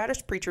by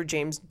Scottish preacher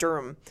James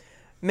Durham.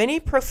 Many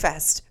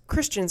professed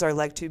Christians are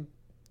like to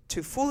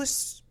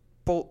foolish.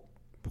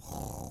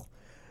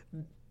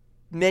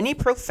 Many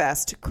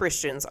professed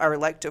Christians are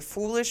like to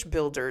foolish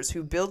builders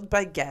who build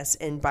by guess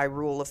and by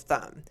rule of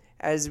thumb,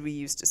 as we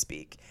used to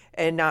speak,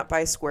 and not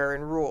by square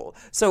and rule.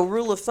 So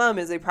rule of thumb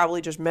is they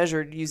probably just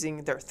measured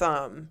using their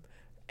thumb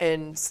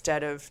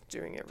instead of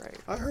doing it right.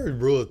 I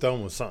heard rule of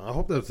thumb was something. I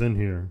hope that's in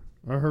here.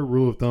 I heard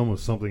rule of thumb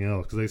was something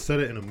else because they said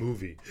it in a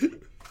movie.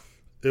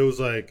 It was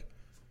like,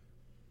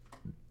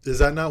 is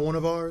that not one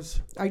of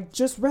ours? I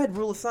just read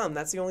rule of thumb.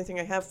 That's the only thing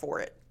I have for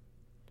it.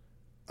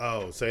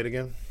 Oh, say it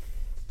again.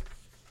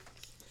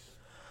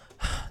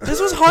 This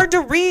was hard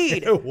to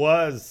read. It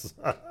was.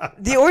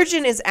 The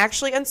origin is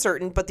actually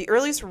uncertain, but the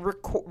earliest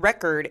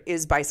record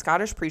is by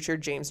Scottish preacher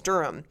James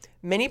Durham.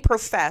 Many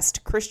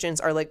professed Christians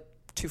are like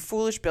to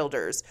foolish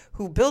builders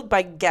who build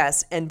by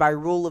guess and by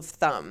rule of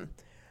thumb,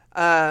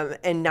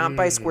 and not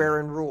by square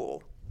and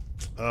rule.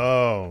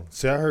 Oh,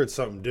 see, I heard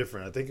something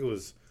different. I think it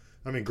was,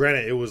 I mean,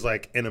 granted, it was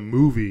like in a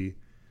movie,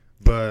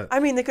 but...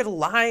 I mean, they could have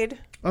lied.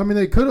 I mean,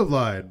 they could have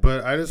lied,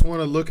 but I just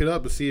want to look it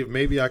up to see if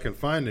maybe I can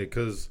find it,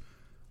 because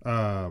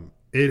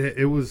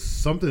it was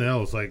something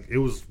else. Like, it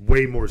was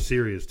way more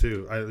serious,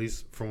 too, at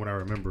least from what I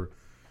remember.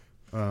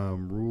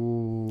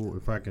 Rule,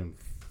 if I can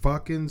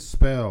fucking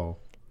spell.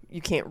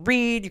 You can't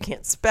read, you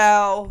can't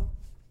spell.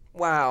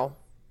 Wow.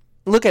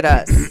 Look at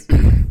us.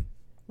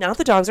 Now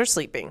the dogs are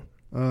sleeping.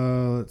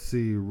 Let's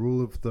see.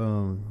 Rule of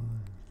thumb.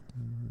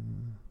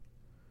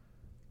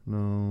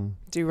 No.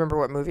 Do you remember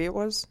what movie it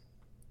was?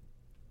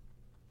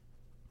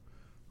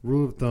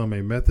 Rule of thumb,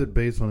 a method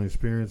based on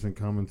experience and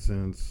common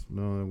sense.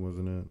 No, that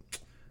wasn't it.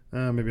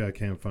 Maybe I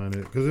can't find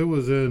it because it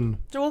was in.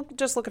 We'll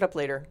just look it up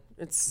later.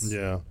 It's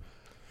yeah.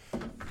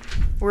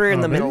 We're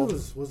in the middle.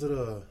 Was it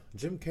a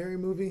Jim Carrey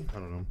movie? I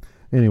don't know.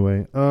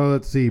 Anyway,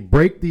 let's see.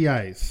 Break the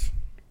Ice.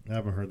 I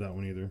haven't heard that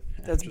one either.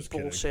 That's just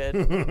bullshit.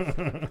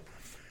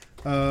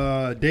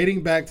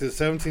 Dating back to the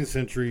 17th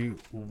century,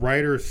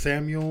 writer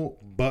Samuel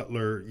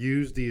Butler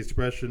used the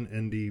expression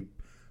in the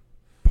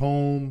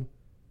poem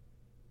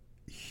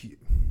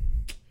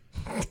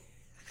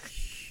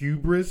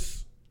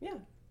Hubris. Yeah,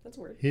 that's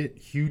a word.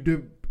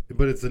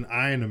 But it's an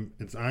I in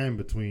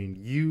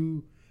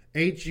between.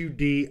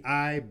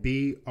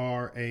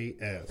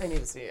 Hudibras. I need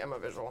to see. I'm a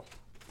visual.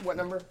 What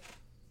number?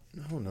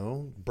 Oh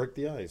no, break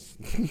the ice.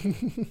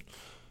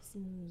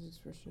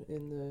 Expression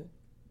in the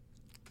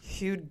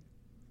Hudibras.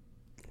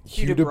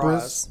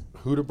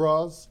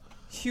 Hudibras.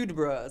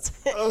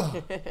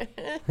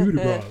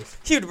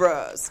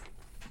 Hudibras.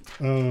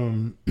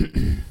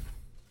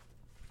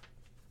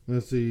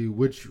 Let's see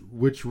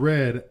which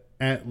read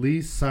at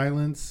least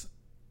silence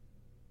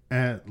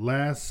at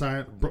last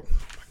silence.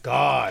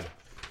 God.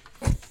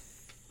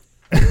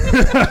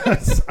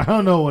 I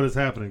don't know what is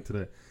happening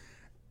today.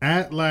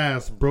 At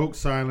last broke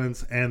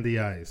silence and the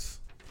ice.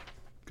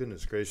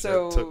 Goodness gracious,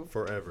 So, that took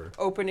forever.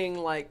 Opening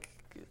like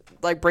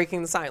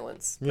breaking the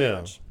silence.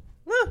 Yeah.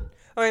 All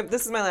right,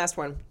 this is my last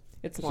one.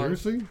 It's long.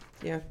 Seriously?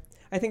 Yeah.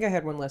 I think I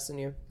had one less than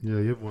you. Yeah,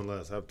 you have one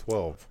less. I have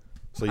 12.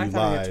 So you I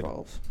thought I lied. had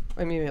 12.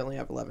 I mean, I only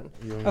have 11.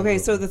 only Okay,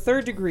 have so the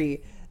third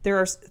degree.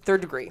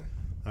 Third degree.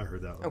 I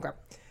heard that one. Okay.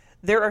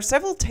 There are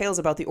several tales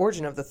about the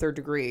origin of the third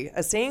degree,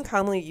 a saying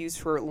commonly used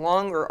for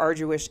long or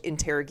arduous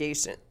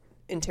interrogations.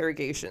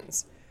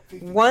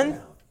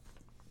 One.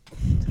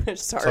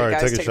 Sorry,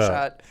 guys, take a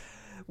shot.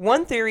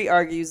 One theory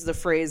argues the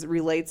phrase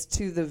relates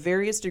to the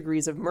various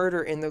degrees of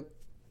murder in the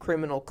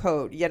criminal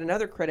code. Yet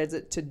another credits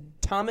it to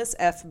Thomas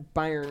F.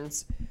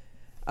 Byrnes,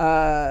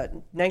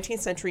 19th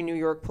century New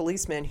York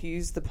policeman who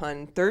used the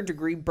pun third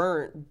degree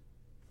burn.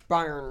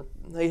 I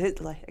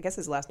guess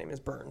his last name is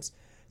Burns.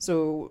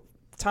 So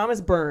Thomas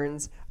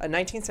Burns, a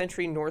 19th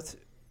century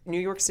New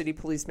York City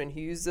policeman who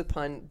used the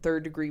pun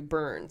third degree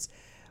burns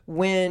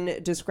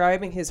when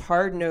describing his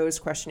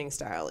hard-nosed questioning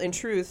style. In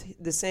truth,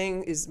 the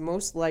saying is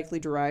most likely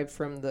derived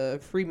from the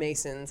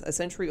Freemasons, a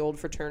century-old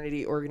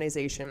fraternity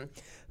organization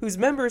whose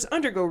members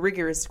undergo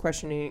rigorous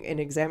questioning and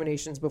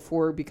examinations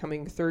before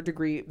becoming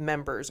third-degree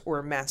members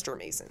or master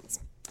masons.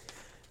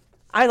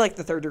 I like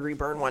the third-degree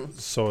burn one.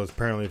 So it's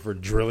apparently for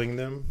drilling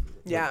them?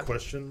 Yeah. With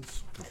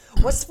questions?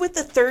 What's with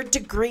the third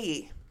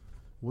degree?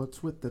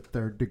 What's with the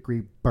third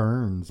degree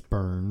burns?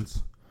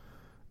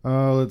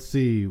 Let's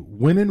see.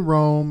 When in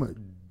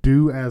Rome,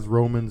 do as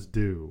Romans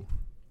do.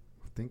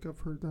 I think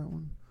I've heard that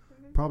one.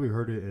 Mm-hmm. Probably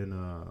heard it in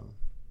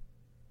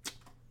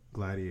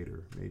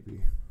Gladiator,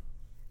 maybe.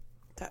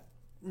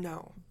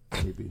 No.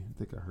 Maybe. I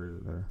think I heard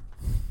it there.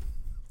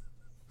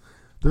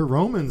 They're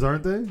Romans,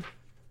 aren't they?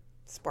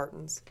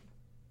 Spartans.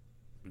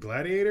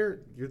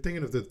 Gladiator? You're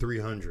thinking of the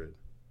 300.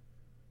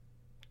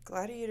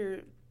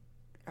 Gladiator...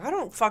 I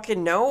don't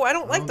fucking know. I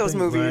don't like those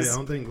movies. I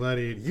don't think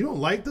Gladiator... You don't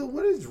like those?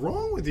 What is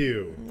wrong with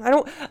you? I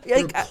don't...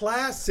 They're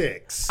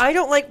classics. I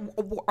don't like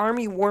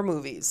army war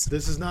movies.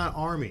 This is not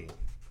army.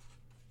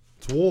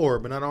 It's war,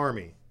 but not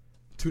army.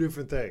 Two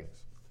different things.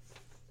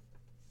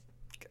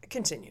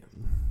 Continue.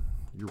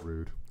 You're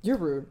rude. You're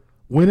rude.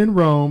 When in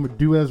Rome,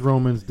 do as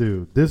Romans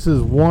do. This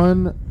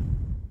one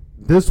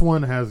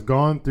has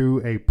gone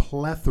through a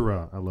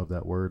plethora, I love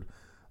that word,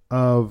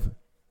 of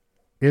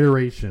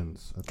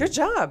iterations. Good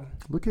job.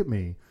 Look at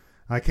me.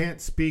 I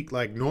can't speak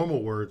like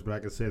normal words, but I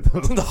can say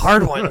those. The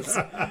hard ones.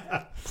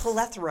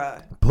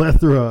 Plethora.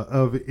 Plethora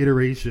of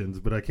iterations,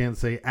 but I can't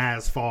say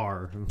as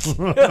far.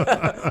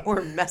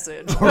 Or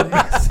message. Or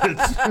message.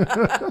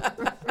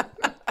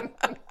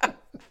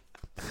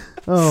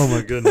 Oh,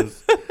 my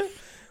goodness.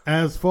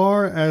 As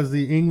far as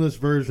the English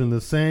version, the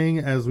saying,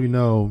 as we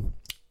know,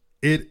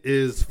 it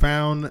is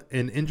found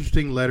in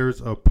interesting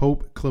letters of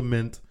Pope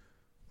Clement.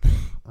 I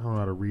don't know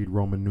how to read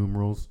Roman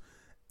numerals.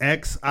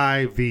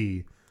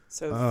 XIV.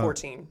 So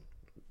 14.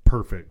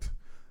 Perfect.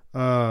 10,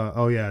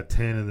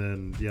 and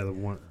then the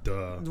one.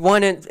 Duh.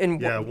 One in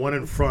yeah, one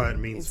in front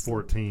means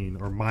 14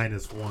 or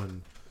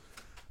 -1.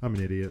 I'm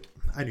an idiot.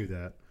 I knew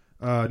that.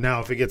 Now,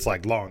 if it gets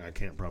like long, I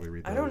can't probably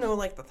read that. I don't know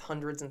like the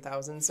hundreds and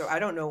thousands, so I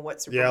don't know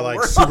what Super Bowl. Yeah,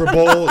 like Super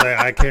Bowl,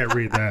 I can't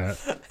read that.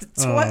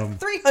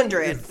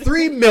 300.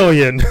 3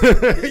 million.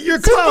 You're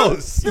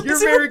close. You're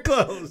very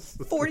close.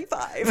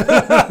 45.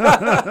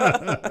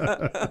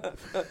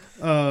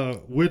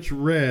 Which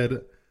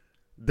read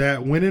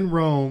that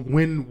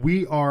when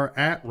we are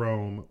at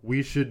Rome,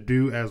 we should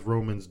do as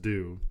Romans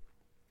do.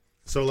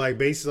 So, like,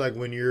 basically, like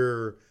when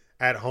you're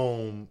at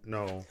home,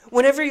 no.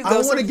 Whenever you go, I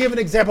want to give an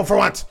example for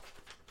once.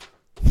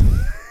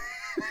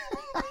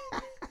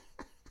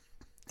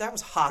 That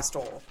was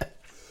hostile.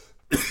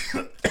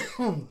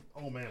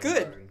 Oh man.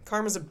 Good.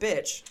 Karma's a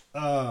bitch.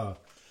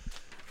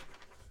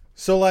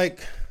 So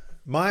like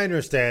my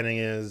understanding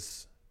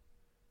is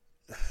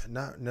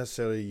not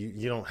necessarily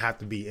you don't have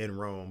to be in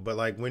Rome, but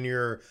like when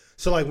you're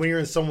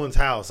in someone's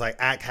house, like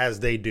act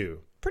as they do.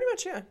 Pretty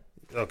much, yeah.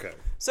 Okay.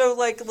 So,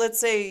 like, let's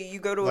say you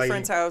go to a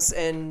friend's house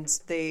and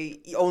they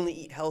only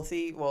eat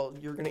healthy. Well,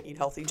 you're going to eat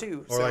healthy,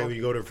 too. Or, like, when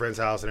you go to a friend's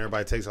house and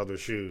everybody takes off their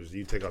shoes,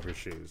 you take off your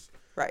shoes.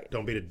 Right.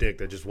 Don't be the dick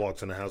that just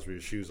walks in the house with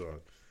your shoes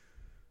on.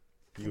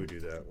 You would do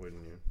that,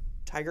 wouldn't you?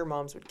 Tiger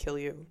moms would kill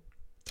you.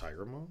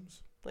 Tiger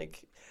moms?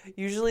 Like,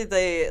 usually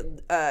they,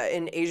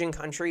 in Asian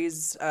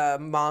countries,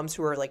 moms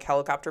who are, like,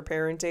 helicopter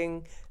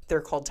parenting,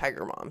 they're called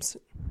tiger moms.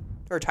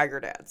 Or tiger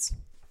dads.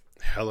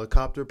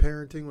 Helicopter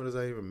parenting? What does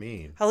that even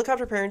mean?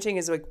 Helicopter parenting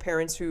is like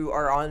parents who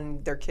are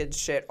on their kids'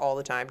 shit all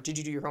the time. Did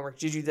you do your homework?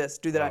 Did you do this?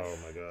 Do that? Oh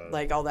my god!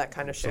 Like all that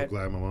kind of shit. So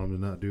glad my mom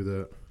did not do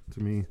that to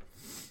me.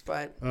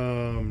 But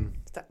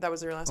that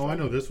was your last one. Oh, I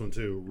know this one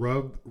too.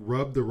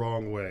 Rub the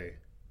wrong way.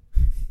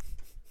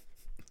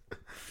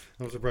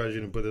 I'm surprised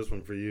you didn't put this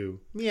one for you.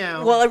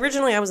 Meow. Well,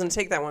 originally I was going to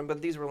take that one,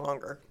 but these were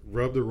longer.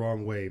 Rub the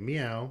wrong way.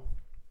 Meow.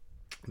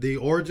 The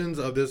origins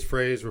of this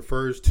phrase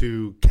refers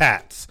to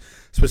cats,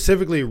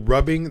 specifically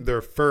rubbing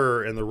their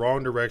fur in the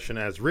wrong direction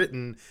as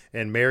written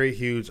in Mary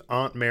Hughes'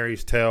 Aunt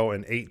Mary's Tale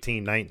in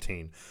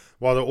 1819.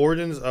 While the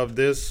origins of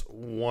this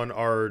one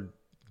are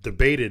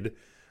debated,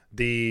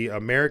 the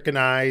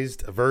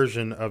Americanized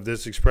version of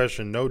this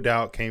expression no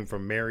doubt came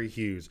from Mary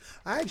Hughes.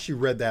 I actually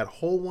read that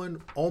whole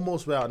one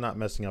almost without not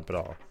messing up at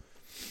all.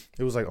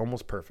 It was like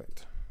almost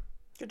perfect.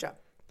 Good job.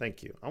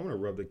 Thank you. I want to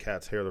rub the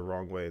cat's hair the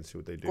wrong way and see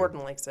what they do.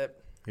 Gordon likes it.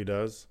 He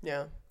does?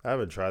 Yeah. I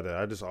haven't tried that.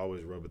 I just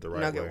always rub it the right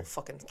way. Nugget will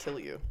fucking kill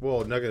you.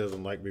 Well, Nugget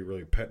doesn't like me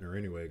really petting her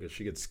anyway because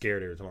she gets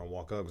scared every time I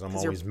walk up because I'm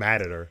always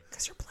mad at her.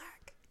 Because you're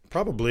black.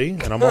 Probably.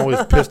 And I'm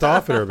always pissed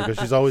off at her because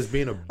she's always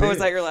being a bitch. Oh, is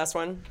that your last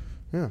one?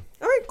 Yeah.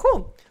 All right,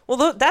 cool.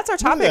 Well, that's our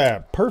topic. Yeah,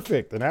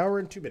 perfect. An hour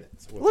and 2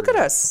 minutes. Look at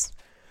us.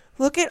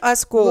 Look at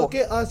us go. Look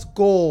at us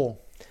go.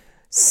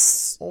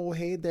 Oh,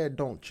 hey there,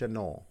 don't you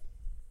know?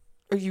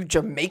 Are you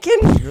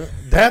Jamaican?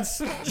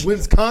 That's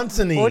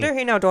Wisconsin-y. Order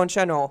hey now, don't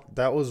you know?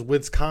 That was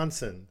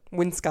Wisconsin.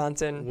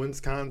 Wisconsin.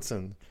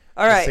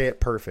 All right. Say it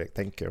perfect.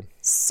 Thank you.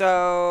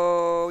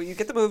 So you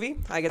get the movie.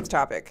 I get the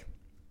topic.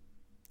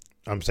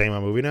 I'm saying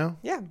my movie now?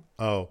 Yeah.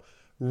 Oh,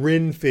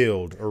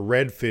 Renfield or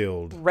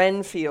Redfield.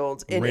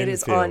 Renfield. And it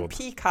is on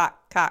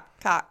Peacock.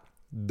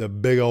 The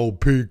big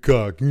old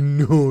peacock. You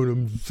know what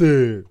I'm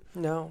saying?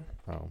 No.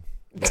 Oh.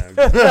 Yeah.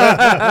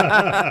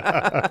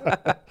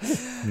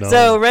 No.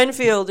 So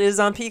Renfield is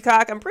on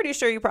Peacock. I'm pretty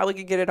sure you probably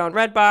could get it on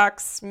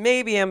Redbox,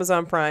 maybe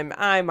Amazon Prime.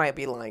 I might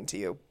be lying to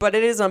you, but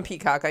it is on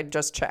Peacock. I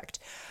just checked.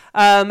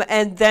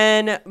 And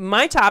then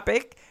my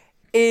topic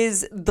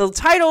is the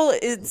title.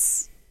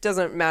 It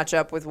doesn't match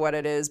up with what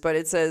it is, but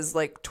it says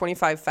like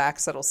 25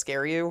 facts that'll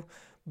scare you.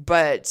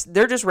 But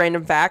they're just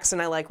random facts,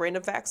 and I like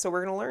random facts, so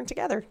we're going to learn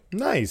together.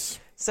 Nice.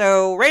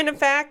 So random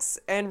facts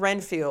and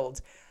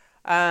Renfield.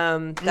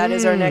 That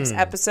is our next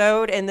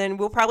episode, and then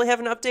we'll probably have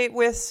an update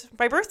with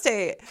my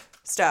birthday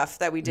stuff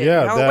that we did.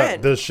 Yeah, how it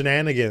went. The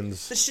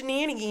shenanigans. The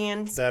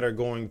shenanigans that are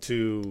going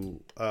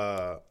to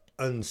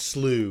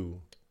unslew,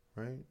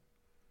 right?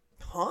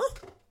 Huh?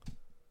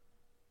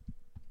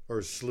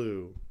 Or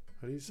slew.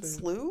 How do you say?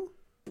 Slew?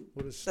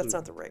 What is slew? That's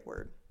not the right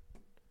word.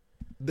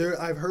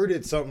 I've heard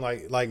it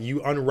something like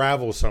you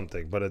unravel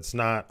something, but it's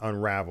not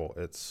unravel.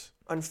 It's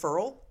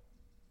unfurl.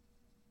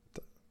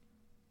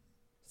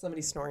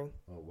 Somebody's snoring.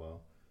 Oh, wow.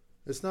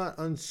 It's not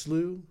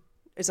unslew.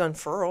 It's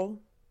unfurl.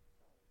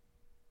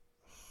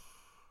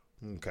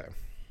 Okay.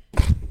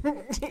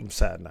 I'm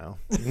sad now.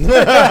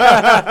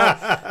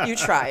 You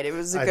tried. It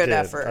was a good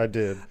effort. I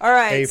did. All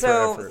right. A for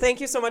So effort. thank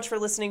you so much for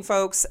listening,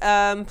 folks.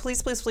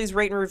 Please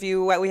rate and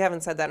review. We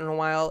haven't said that in a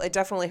while. It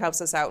definitely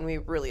helps us out, and we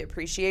really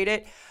appreciate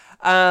it.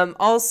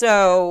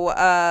 Also,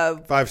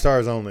 5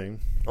 stars only.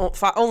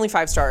 only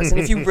 5 stars. And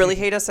if you really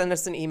hate us, send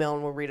us an email,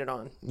 and we'll read it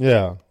on.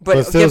 Yeah.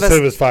 But still give us-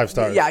 save us 5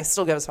 stars. Yeah,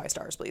 still give us 5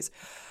 stars, please.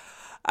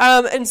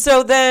 And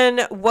so then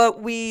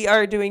what we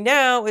are doing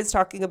now is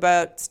talking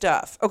about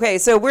stuff. Okay,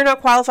 so We're Not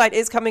Qualified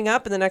is coming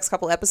up in the next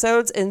couple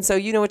episodes. And so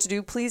you know what to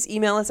do. Please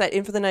email us at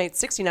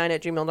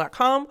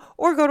inforthenight69@gmail.com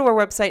or go to our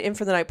website,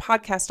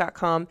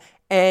 inforthenightpodcast.com,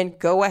 and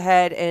go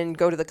ahead and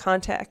go to the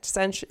contact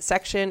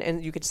section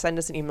and you can send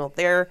us an email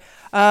there.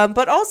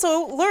 But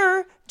also,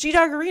 Lur, G.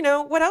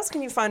 Doggerino, what else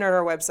can you find on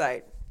our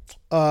website?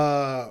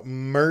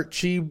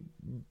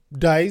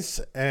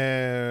 Merchandise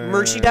and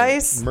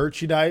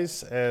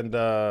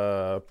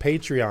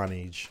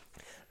Patreonage.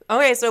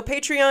 Okay, so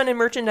Patreon and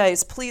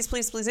merchandise,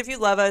 please, if you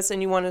love us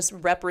and you want us to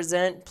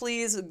represent,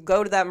 please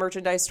go to that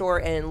merchandise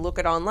store and look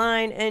it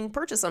online and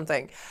purchase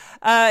something.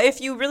 If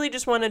you really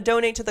just want to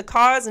donate to the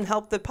cause and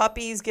help the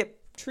puppies get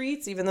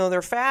treats, even though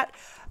they're fat,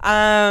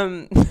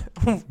 go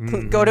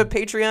to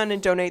Patreon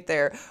and donate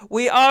there.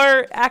 We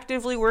are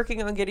actively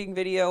working on getting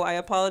video. I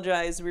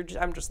apologize.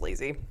 I'm just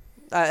lazy.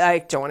 I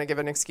don't want to give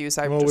an excuse.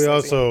 We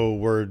also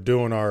were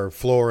doing our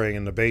flooring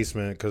in the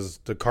basement because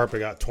the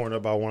carpet got torn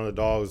up by one of the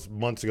dogs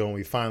months ago, and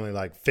we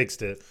finally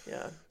fixed it.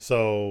 Yeah.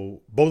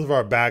 So both of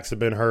our backs have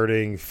been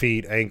hurting,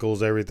 feet,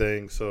 ankles,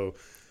 everything. So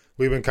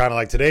we've been kind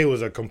of today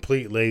was a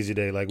complete lazy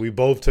day. We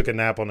both took a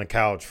nap on the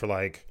couch for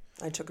I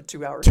took a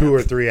 2 hour 2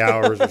 or 3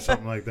 hours or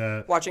something like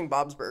that. Watching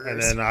Bob's Burgers.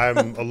 And then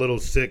I'm a little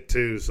sick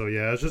too. So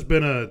yeah, it's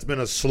been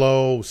a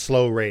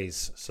slow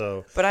race.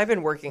 So but I've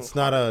been working. It's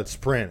not a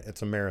sprint,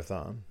 it's a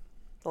marathon.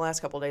 The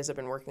last couple of days I've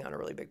been working on a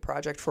really big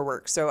project for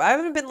work. So I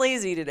haven't been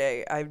lazy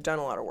today. I've done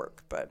a lot of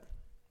work, but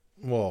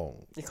you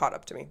caught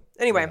up to me.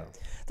 Anyway, yeah.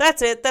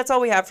 That's it. That's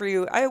all we have for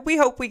you. We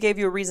hope we gave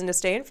you a reason to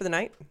stay in for the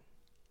night.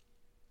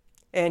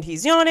 And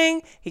he's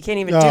yawning. He can't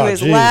even do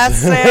his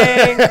last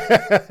thing.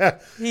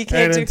 He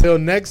can't until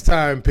next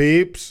time,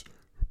 peeps.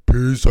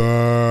 Peace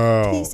out.